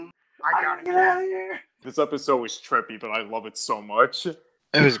 I gotta get out of here. This episode was trippy, but I love it so much.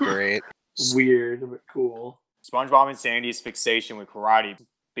 It was great. Weird, but cool. SpongeBob and Sandy's fixation with karate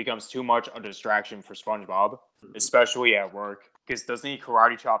becomes too much a distraction for SpongeBob, especially at work. Because doesn't he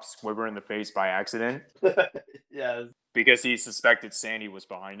karate chop Squidward in the face by accident? Yes. Because he suspected Sandy was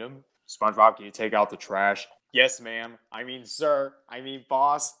behind him. SpongeBob, can you take out the trash? Yes, ma'am. I mean, sir. I mean,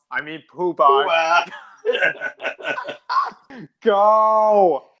 boss. I mean, Poobah.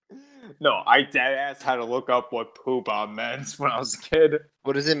 Go! No, I deadass had to look up what Poobah meant when I was a kid.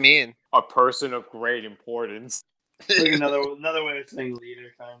 What does it mean? A person of great importance. Like another way of saying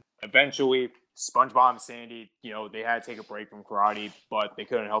leader, kind of. Eventually, SpongeBob and Sandy, they had to take a break from karate, but they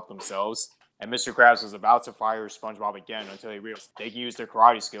couldn't help themselves. And Mr. Krabs was about to fire SpongeBob again until he realized they could use their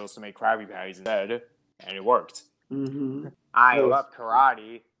karate skills to make Krabby Patties instead, and it worked. Mm-hmm. I love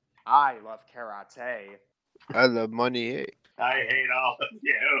karate. I love karate. I love money. I hate all of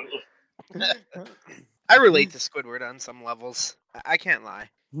you. I relate to Squidward on some levels. I can't lie.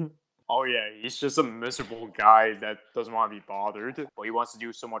 Oh yeah, he's just a miserable guy that doesn't want to be bothered, but he wants to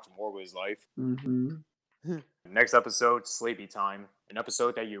do so much more with his life. Mm-hmm. Next episode, Sleepy Time, an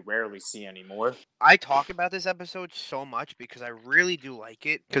episode that you rarely see anymore. I talk about this episode so much because I really do like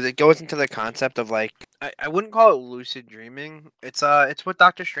it, because it goes into the concept of I wouldn't call it lucid dreaming. It's what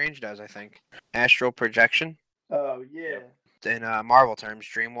Doctor Strange does, I think. Astral projection. Oh yeah. In Marvel terms,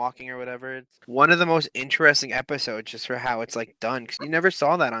 dreamwalking or whatever. It's one of the most interesting episodes just for how it's done, because you never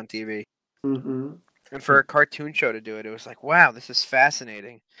saw that on TV. Mm-hmm. And for a cartoon show to do it, it was wow, this is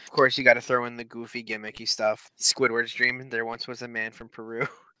fascinating. Of course, you got to throw in the goofy, gimmicky stuff. Squidward's dream. There once was a man from Peru.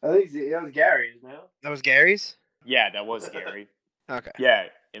 I think that was Gary's now. That was Gary's? Yeah, that was Gary. Okay. Yeah,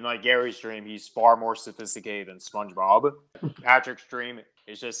 in Gary's dream, he's far more sophisticated than SpongeBob. Patrick's dream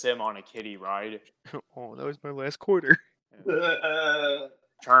is just him on a kiddie ride. Oh, that was my last quarter. Trying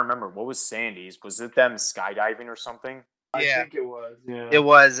to remember, what was Sandy's? Was it them skydiving or something? I Yeah. think it was. Yeah. It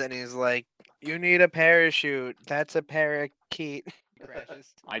was, and he's like, you need a parachute. That's a parakeet.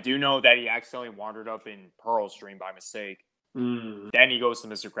 Crashes. I do know that he accidentally wandered up in Pearl's dream by mistake. Mm. Then he goes to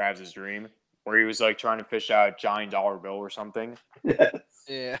Mr. Krabs' dream, where he was trying to fish out a giant dollar bill or something. Yes.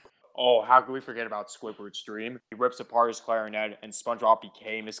 Yeah. Oh, how could we forget about Squidward's dream? He rips apart his clarinet, and SpongeBob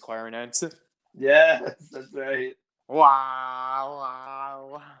became his clarinet. Yes, that's right.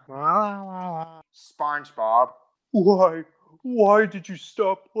 Wow, wow. SpongeBob, why did you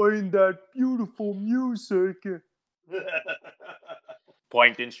stop playing that beautiful music?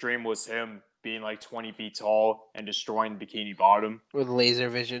 Plankton's dream was him being 20 feet tall and destroying the Bikini Bottom. With laser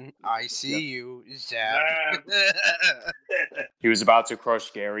vision. I see you. Zap. He was about to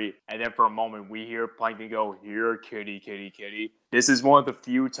crush Gary, and then for a moment we hear Plankton go, "Here, kitty, kitty, kitty." This is one of the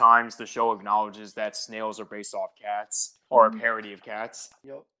few times the show acknowledges that snails are based off cats, or a parody of cats.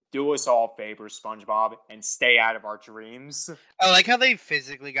 Yep. Do us all a favor, SpongeBob, and stay out of our dreams. I like how they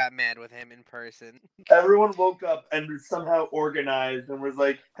physically got mad with him in person. Everyone woke up and somehow organized and was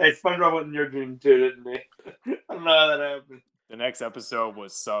like, "Hey, SpongeBob went in your dream too, didn't he?" I don't know how that happened. The next episode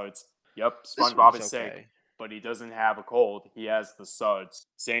was Suds. Yep, This SpongeBob one's is sick, okay. but he doesn't have a cold. He has the Suds.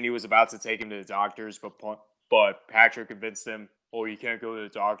 Sandy was about to take him to the doctors, but Patrick convinced him, "Oh, you can't go to the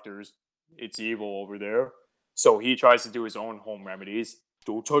doctors. It's evil over there." So he tries to do his own home remedies.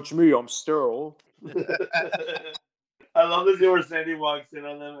 Don't touch me, I'm sterile. I love this scene where Sandy walks in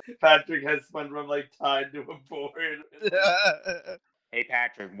on them. Patrick has SpongeBob like tied to a board. Hey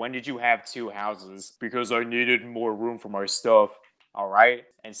Patrick, when did you have 2 houses? Because I needed more room for my stuff. Alright?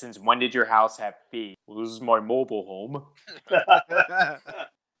 And since when did your house have feet? Well, this is my mobile home.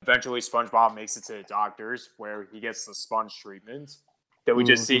 Eventually, SpongeBob makes it to the doctors, where he gets the sponge treatment. Then we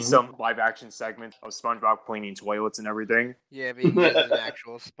just see some live action segment of SpongeBob cleaning toilets and everything. Yeah, being used as an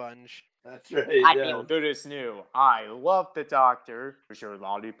actual sponge. That's right. I yeah. feel good as new. I love the doctor. Here's your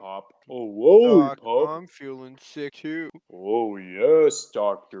lollipop. Oh, Doc, lollipop. I'm feeling sick too. Oh, yes,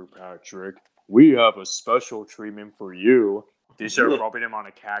 Dr. Patrick. We have a special treatment for you. They start rubbing him on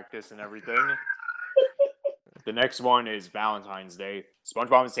a cactus and everything. The next one is Valentine's Day.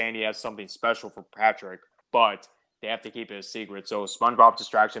 SpongeBob and Sandy have something special for Patrick, but they have to keep it a secret. So SpongeBob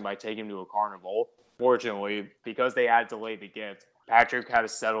distracts him by taking him to a carnival. Fortunately, because they had to delay the gift, Patrick had to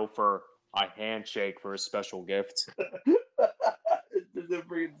settle for a handshake for a special gift. Just a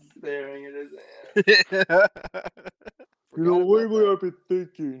freaking staring at his hand. Lately I've been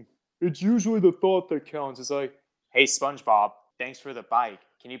thinking, it's usually the thought that counts. It's like, hey, SpongeBob, thanks for the bike.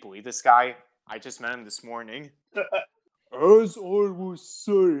 Can you believe this guy? I just met him this morning. As I was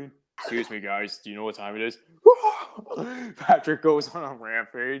saying. Excuse me, guys. Do you know what time it is? Patrick goes on a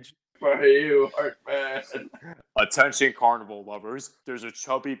rampage. For you, Heartman. Attention, carnival lovers. There's a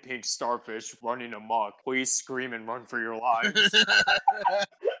chubby pink starfish running amok. Please scream and run for your lives.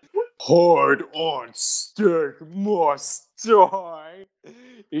 Hard on stick must die.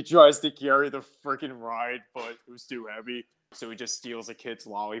 He tries to carry the freaking ride, but it was too heavy, so he just steals a kid's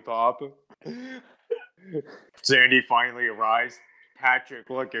lollipop. Sandy finally arrives. Patrick,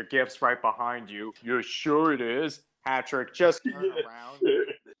 look, your gift's right behind you. You're sure it is? Patrick, just turn around.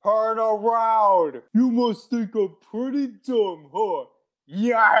 Turn around! You must think I'm pretty dumb, huh?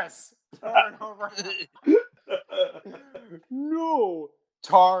 Yes! Turn around! No!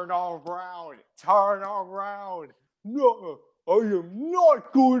 Turn around! Turn around! No! I am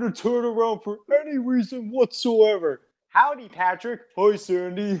not going to turn around for any reason whatsoever! Howdy, Patrick! Hi,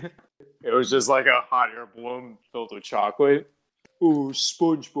 Sandy! It was just like a hot air balloon filled with chocolate. Oh,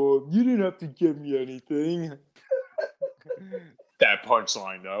 SpongeBob, you didn't have to give me anything. That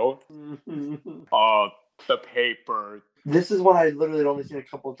punchline, though. The paper. This is one I literally only seen a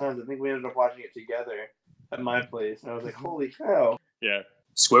couple of times. I think we ended up watching it together at my place. And I was like, holy cow. Yeah.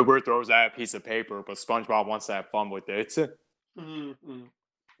 Squidward throws out a piece of paper, but SpongeBob wants to have fun with it.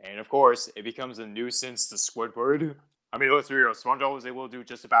 And of course, it becomes a nuisance to Squidward. I mean, let's be real. SpongeBob was able to do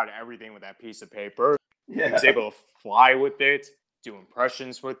just about everything with that piece of paper. Yeah. He was able to fly with it, do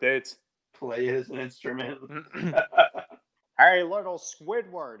impressions with it. Play it as an instrument. Hey, little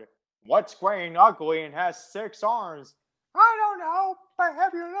Squidward, what's gray and ugly and has 6 arms? I don't know, but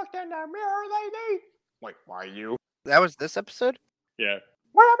have you looked in the mirror lately? Wait, why you? That was this episode? Yeah.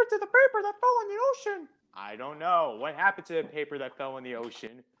 What happened to the paper that fell in the ocean? I don't know. What happened to the paper that fell in the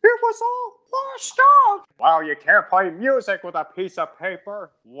ocean? It was all washed off. Wow, you can't play music with a piece of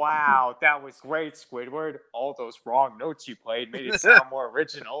paper. Wow, that was great, Squidward. All those wrong notes you played made it sound more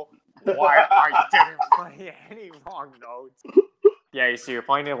original. Why, I didn't play any wrong notes. Yeah, you see, you're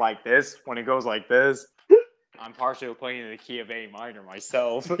playing it like this. When it goes like this, I'm partially playing in the key of A minor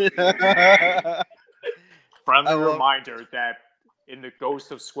myself. Friendly reminder that in The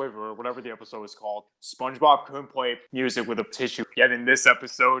Ghost of Squidward, or whatever the episode is called, SpongeBob couldn't play music with a tissue. Yet in this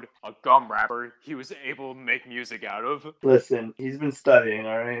episode, a gum wrapper, he was able to make music out of. Listen, he's been studying,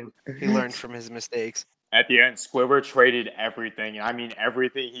 all right? He learned from his mistakes. At the end, Squidward traded everything, and I mean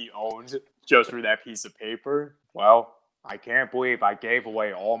everything he owned, just for that piece of paper. Well, I can't believe I gave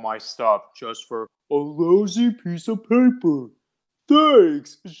away all my stuff just for a lousy piece of paper.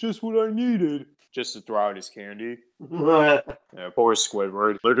 Thanks, it's just what I needed. Just to throw out his candy. Yeah, poor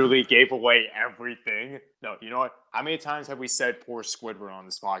Squidward. Literally gave away everything. No, you know what? How many times have we said poor Squidward on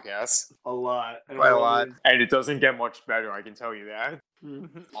this podcast? A lot. Quite a lot. And it doesn't get much better, I can tell you that.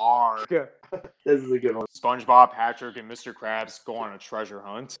 Arg. This is a good one. SpongeBob, Patrick, and Mr. Krabs go on a treasure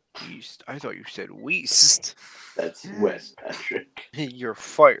hunt. Yeast. I thought you said Weast. That's West Patrick. You're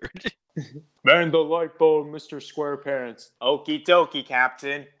fired. Man the light bulb, Mr. SquarePants. Okie dokie,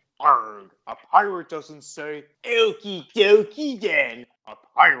 Captain. arg. A pirate doesn't say, okie dokie then. A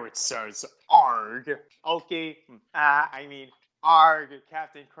pirate says, arg. Okay, I mean, arg,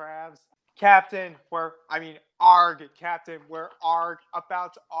 Captain Krabs. Captain, arg, Captain, we're arg,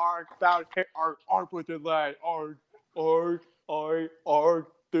 about arg, arg with the lad, arg,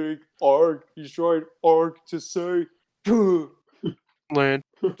 think, arg, he's trying, arg to say, Land.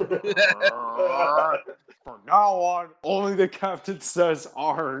 from now on, only the captain says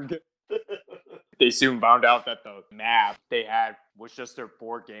arg. They soon found out that the map they had was just their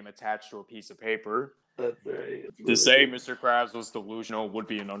board game attached to a piece of paper. That's right. To say Mr. Krabs was delusional would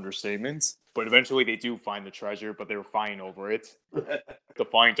be an understatement. But eventually they do find the treasure, but they're fighting over it. The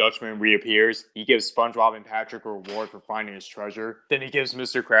Flying Dutchman reappears. He gives SpongeBob and Patrick a reward for finding his treasure. Then he gives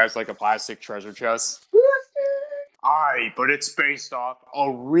Mr. Krabs like a plastic treasure chest. Aye, but it's based off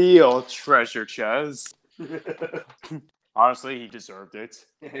a real treasure chest. Honestly, he deserved it.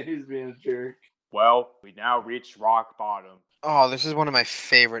 Yeah, he's being a jerk. Well, we now reach rock bottom. Oh, this is one of my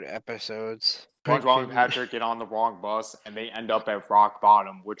favorite episodes. SpongeBob and Patrick get on the wrong bus, and they end up at rock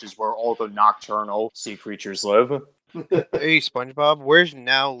bottom, which is where all the nocturnal sea creatures live. Hey, SpongeBob, where's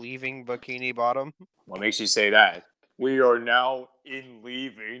now leaving Bikini Bottom? What makes you say that? We are now in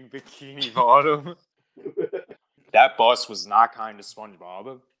leaving Bikini Bottom. That bus was not kind to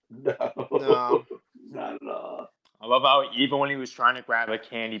SpongeBob. No. Not at all. I love how even when he was trying to grab a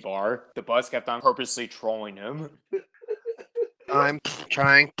candy bar, the bus kept on purposely trolling him. I'm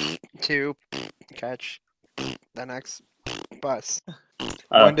trying to catch the next bus.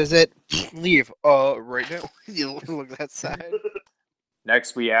 When does it leave? Right now. You look that side.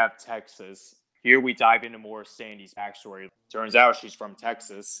 Next, we have Texas. Here we dive into more of Sandy's backstory. Turns out she's from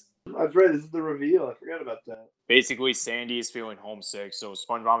Texas. That's right. This is the reveal. I forgot about that. Basically, Sandy is feeling homesick, so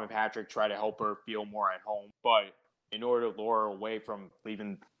SpongeBob and Patrick try to help her feel more at home. But in order to lure her away from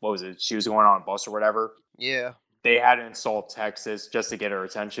leaving, she was going on a bus or whatever, Yeah. they had to insult Texas just to get her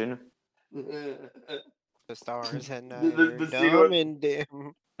attention. The stars at night the are scene dumb and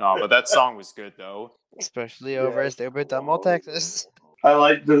dim. No, but that song was good, though. Especially over stupid dumb old Texas. I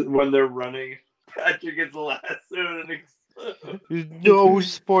like when they're running. Patrick gets lassoed and explodes. No,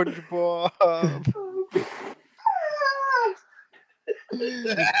 SpongeBob.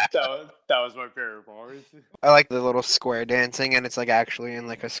 that was my favorite part. I like the little square dancing, and it's like actually in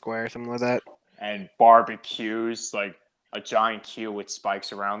like a square or something like that. And barbecues, like a giant queue with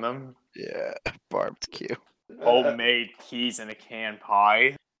spikes around them. Yeah, barbecue. Homemade peas in a can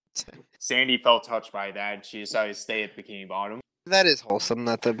pie. Sandy felt touched by that, and she decided to stay at Bikini Bottom. That is wholesome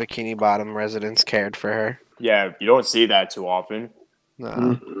that the Bikini Bottom residents cared for her. Yeah, you don't see that too often.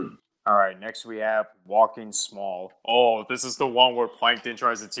 No. Alright, next we have Walking Small. Oh, this is the one where Plankton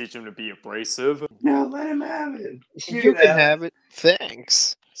tries to teach him to be abrasive. No, let him have it. You can have it.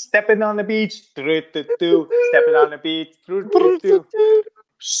 Thanks. Stepping on the beach. Stepping on the beach.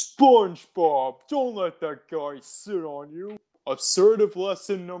 SpongeBob, don't let that guy sit on you. Assertive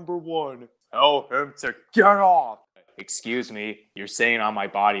lesson number 1. Tell him to get off. Excuse me, you're saying on my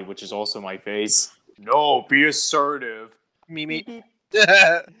body, which is also my face. No, be assertive. Mimi.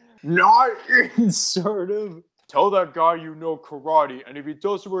 Not assertive. Tell that guy you know karate, and if he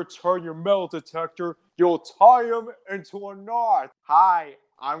doesn't return your metal detector, you'll tie him into a knot. Hi,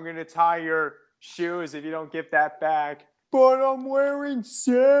 I'm gonna tie your shoes if you don't give that back. But I'm wearing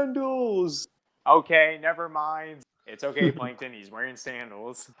sandals. Okay, never mind. It's okay, Plankton. He's wearing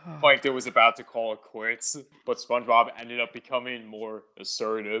sandals. Plankton was about to call it quits, but SpongeBob ended up becoming more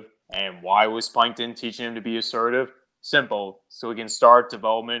assertive. And why was Plankton teaching him to be assertive? Simple, so we can start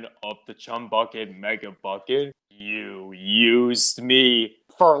development of the Chum Bucket Mega Bucket. You used me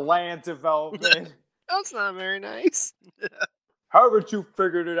for land development. That's not very nice. Haven't you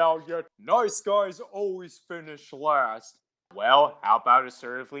figured it out yet? Nice guys always finish last. Well, how about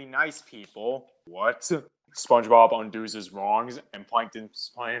assertively nice people? What? SpongeBob undoes his wrongs, and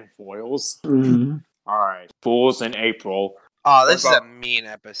Plankton's playing foils. Alright, Fools in April. Oh, this is a mean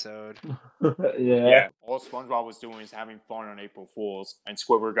episode. Yeah, all SpongeBob was doing is having fun on April Fools, and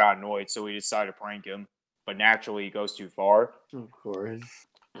Squidward got annoyed, so he decided to prank him. But naturally, he goes too far. Of course.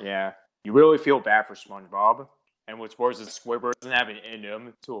 Yeah, you really feel bad for SpongeBob. And what's worse is Squidward doesn't have it in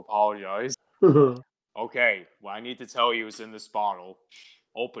him to apologize. Okay, what I need to tell you is in this bottle.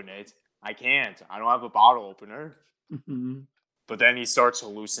 Open it. I can't. I don't have a bottle opener. But then he starts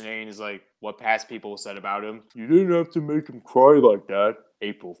hallucinating. He's like, what past people said about him. You didn't have to make him cry like that.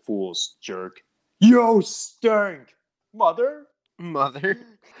 April Fool's, jerk. Yo, stink! Mother?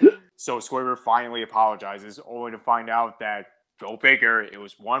 So Squidward finally apologizes, only to find out that, go figure, it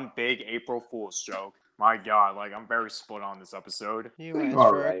was one big April Fool's joke. My God, like I'm very split on this episode. You asked All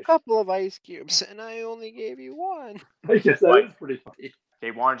for a right. couple of ice cubes, and I only gave you one. I guess that Like- is pretty funny.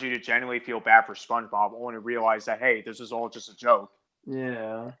 They wanted you to genuinely feel bad for SpongeBob, only to realize that hey, this is all just a joke.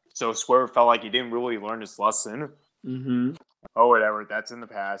 Yeah. So Squidward felt like he didn't really learn his lesson. Mm-hmm. Oh, whatever. That's in the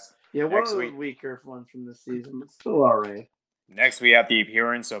past. Yeah, one Next of the week- weaker ones from this season, but still alright. Next, we have the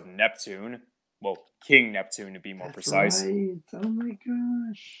appearance of Neptune. Well, King Neptune to be more precise. Right. Oh my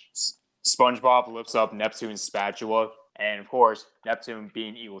gosh. SpongeBob lifts up Neptune's spatula, and of course, Neptune,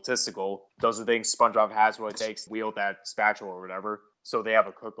 being egotistical, doesn't think SpongeBob has what it takes to wield that spatula or whatever. So they have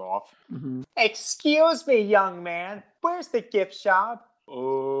a cook-off. Mm-hmm. Excuse me, young man. Where's the gift shop?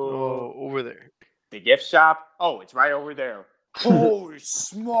 Oh, over there. The gift shop? Oh, it's right over there. Holy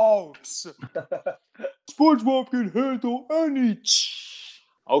smokes! SpongeBob can handle any.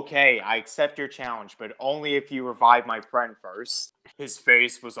 Okay, I accept your challenge, but only if you revive my friend first. His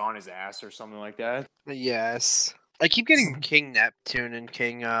face was on his ass or something like that. Yes. I keep getting King Neptune and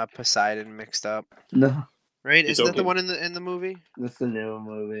King Poseidon mixed up. No, Right? It's Isn't that okay. the one in the movie? that's a new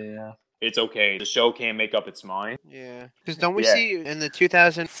movie. Yeah. It's okay. The show can't make up its mind. Yeah. Because don't we Yeah. see in the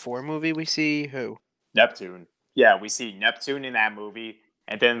 2004 movie we see who? Neptune. Yeah, we see Neptune in that movie,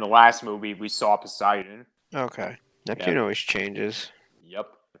 and then in the last movie we saw Poseidon. Okay. Neptune always changes. Yep.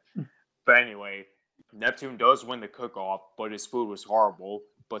 But anyway, Neptune does win the cook-off, but his food was horrible.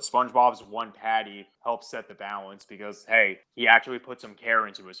 But SpongeBob's one patty helps set the balance because, hey, he actually put some care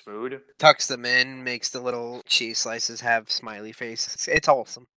into his food. Tucks them in, makes the little cheese slices have smiley faces. It's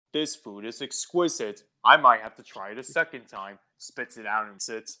awesome. This food is exquisite. I might have to try it a second time. Spits it out and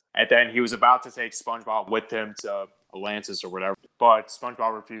sits. And then he was about to take SpongeBob with him to Atlantis or whatever. But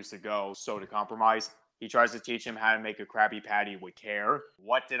SpongeBob refused to go, so to compromise, he tries to teach him how to make a Krabby Patty with care.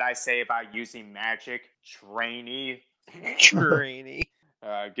 What did I say about using magic? Trainee. Trainee.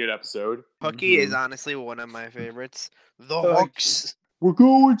 Good episode. Hooky is honestly one of my favorites. The Hooky. hooks. We're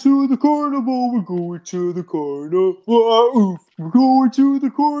going to the carnival. We're going to the carnival. We're going to the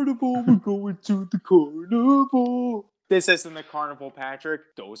carnival. We're going to the carnival. This isn't the carnival, Patrick.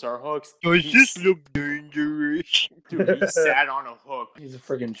 Those are hooks. Does He's- this look dangerous? Dude, he sat on a hook. He's a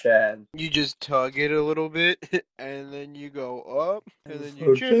freaking Chad. You just tug it a little bit, and then you go up, and then you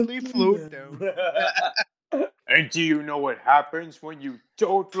So gently float down. And do you know what happens when you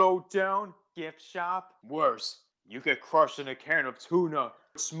don't float down? Gift shop? Worse, you get crushed in a can of tuna,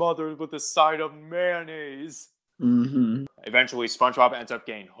 smothered with a side of mayonnaise. Mm-hmm. Eventually, SpongeBob ends up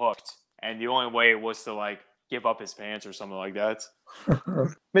getting hooked, and the only way was to, like, give up his pants or something like that.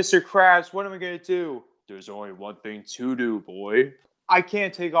 Mr. Krabs, what am I gonna do? There's only one thing to do, boy. I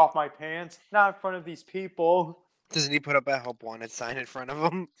can't take off my pants, not in front of these people. Doesn't he put up a help wanted sign in front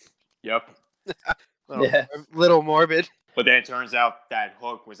of him? Yep. Yeah. Little morbid. But then it turns out that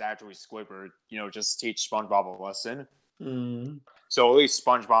hook was actually Squidward, just to teach SpongeBob a lesson. Mm. So at least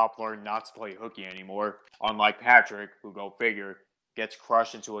SpongeBob learned not to play hooky anymore, unlike Patrick, who, go figure, gets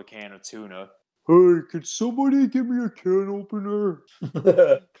crushed into a can of tuna. Hey, could somebody give me a can opener?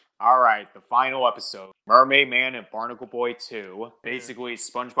 Alright, the final episode. Mermaid Man and Barnacle Boy 2. Basically,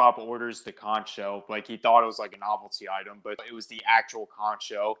 SpongeBob orders the conch shell. Like, he thought it was like a novelty item, but it was the actual conch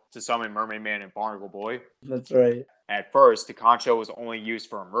shell to summon Mermaid Man and Barnacle Boy. That's right. At first, the conch shell was only used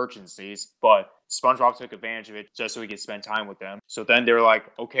for emergencies, but SpongeBob took advantage of it just so he could spend time with them. So then they were like,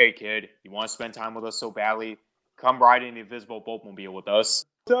 okay, kid, you want to spend time with us so badly? Come ride in the invisible boatmobile with us.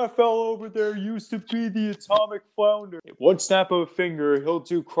 That fellow over there used to be the atomic flounder. In one snap of a finger, he'll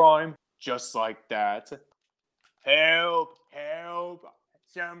do crime just like that. Help! Help!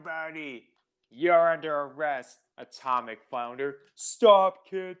 Somebody! You're under arrest, atomic flounder. Stop,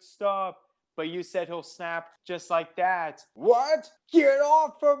 kid, stop! But you said he'll snap just like that. What? Get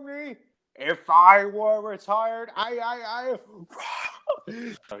off from me! If I were retired,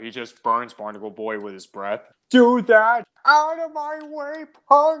 So he just burns Barnacle Boy with his breath. Do that! Out of my way,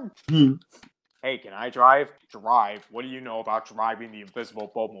 punk! Hmm. Hey, can I drive? Drive? What do you know about driving the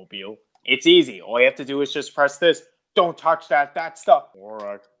invisible boatmobile? It's easy. All you have to do is just press this. Don't touch that. That's the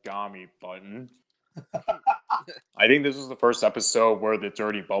origami button. I think this is the first episode where the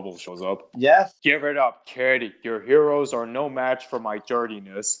dirty bubble shows up. Yes. Give it up, kid. Your heroes are no match for my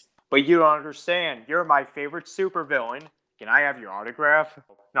dirtiness. But you don't understand. You're my favorite supervillain. Can I have your autograph?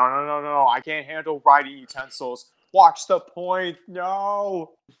 No. I can't handle writing utensils. Watch the point.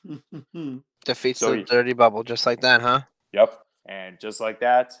 No. Defeats So the you- dirty bubble just like that, huh? Yep. And just like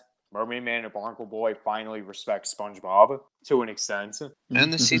that, Mermaid Man and Barnacle Boy finally respect SpongeBob to an extent.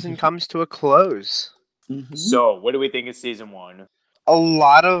 And the season comes to a close. Mhm. So, what do we think of season 1? a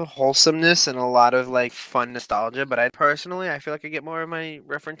lot of wholesomeness and a lot of like fun nostalgia, but I feel like I get more of my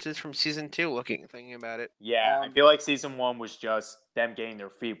references from season 2 thinking about it. Yeah, I feel like season 1 was just them getting their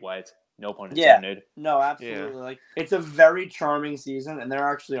feet wet. No pun Yeah. intended. No, absolutely. Like it's a very charming season, and there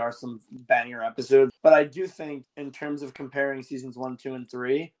actually are some banger episodes. But I do think, in terms of comparing seasons 1, 2, and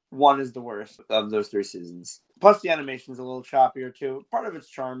 3, 1 is the worst of those 3 seasons. Plus, the animation's a little choppier too. Part of it's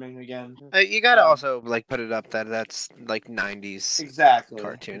charming again. You gotta also like put it up that's like 90s Exactly.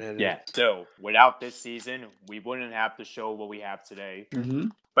 cartoon. Yeah. So without this season, we wouldn't have the show what we have today. Mm-hmm.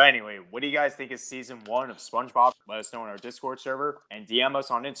 But anyway, what do you guys think of season 1 of SpongeBob? Let us know on our Discord server and DM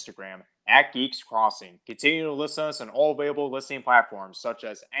us on Instagram at Geeks Crossing. Continue to listen to us on all available listening platforms such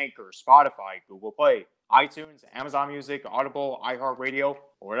as Anchor, Spotify, Google Play, iTunes, Amazon Music, Audible, iHeartRadio,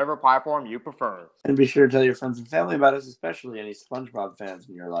 or whatever platform you prefer. And be sure to tell your friends and family about us, especially any SpongeBob fans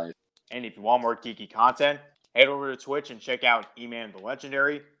in your life. And if you want more geeky content, head over to Twitch and check out E-Man the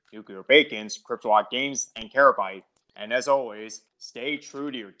Legendary, Nuclear Bacons, Cryptolot Games, and Carabyte. And as always, stay true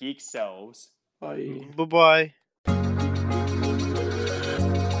to your geek selves. Bye. Bye-bye.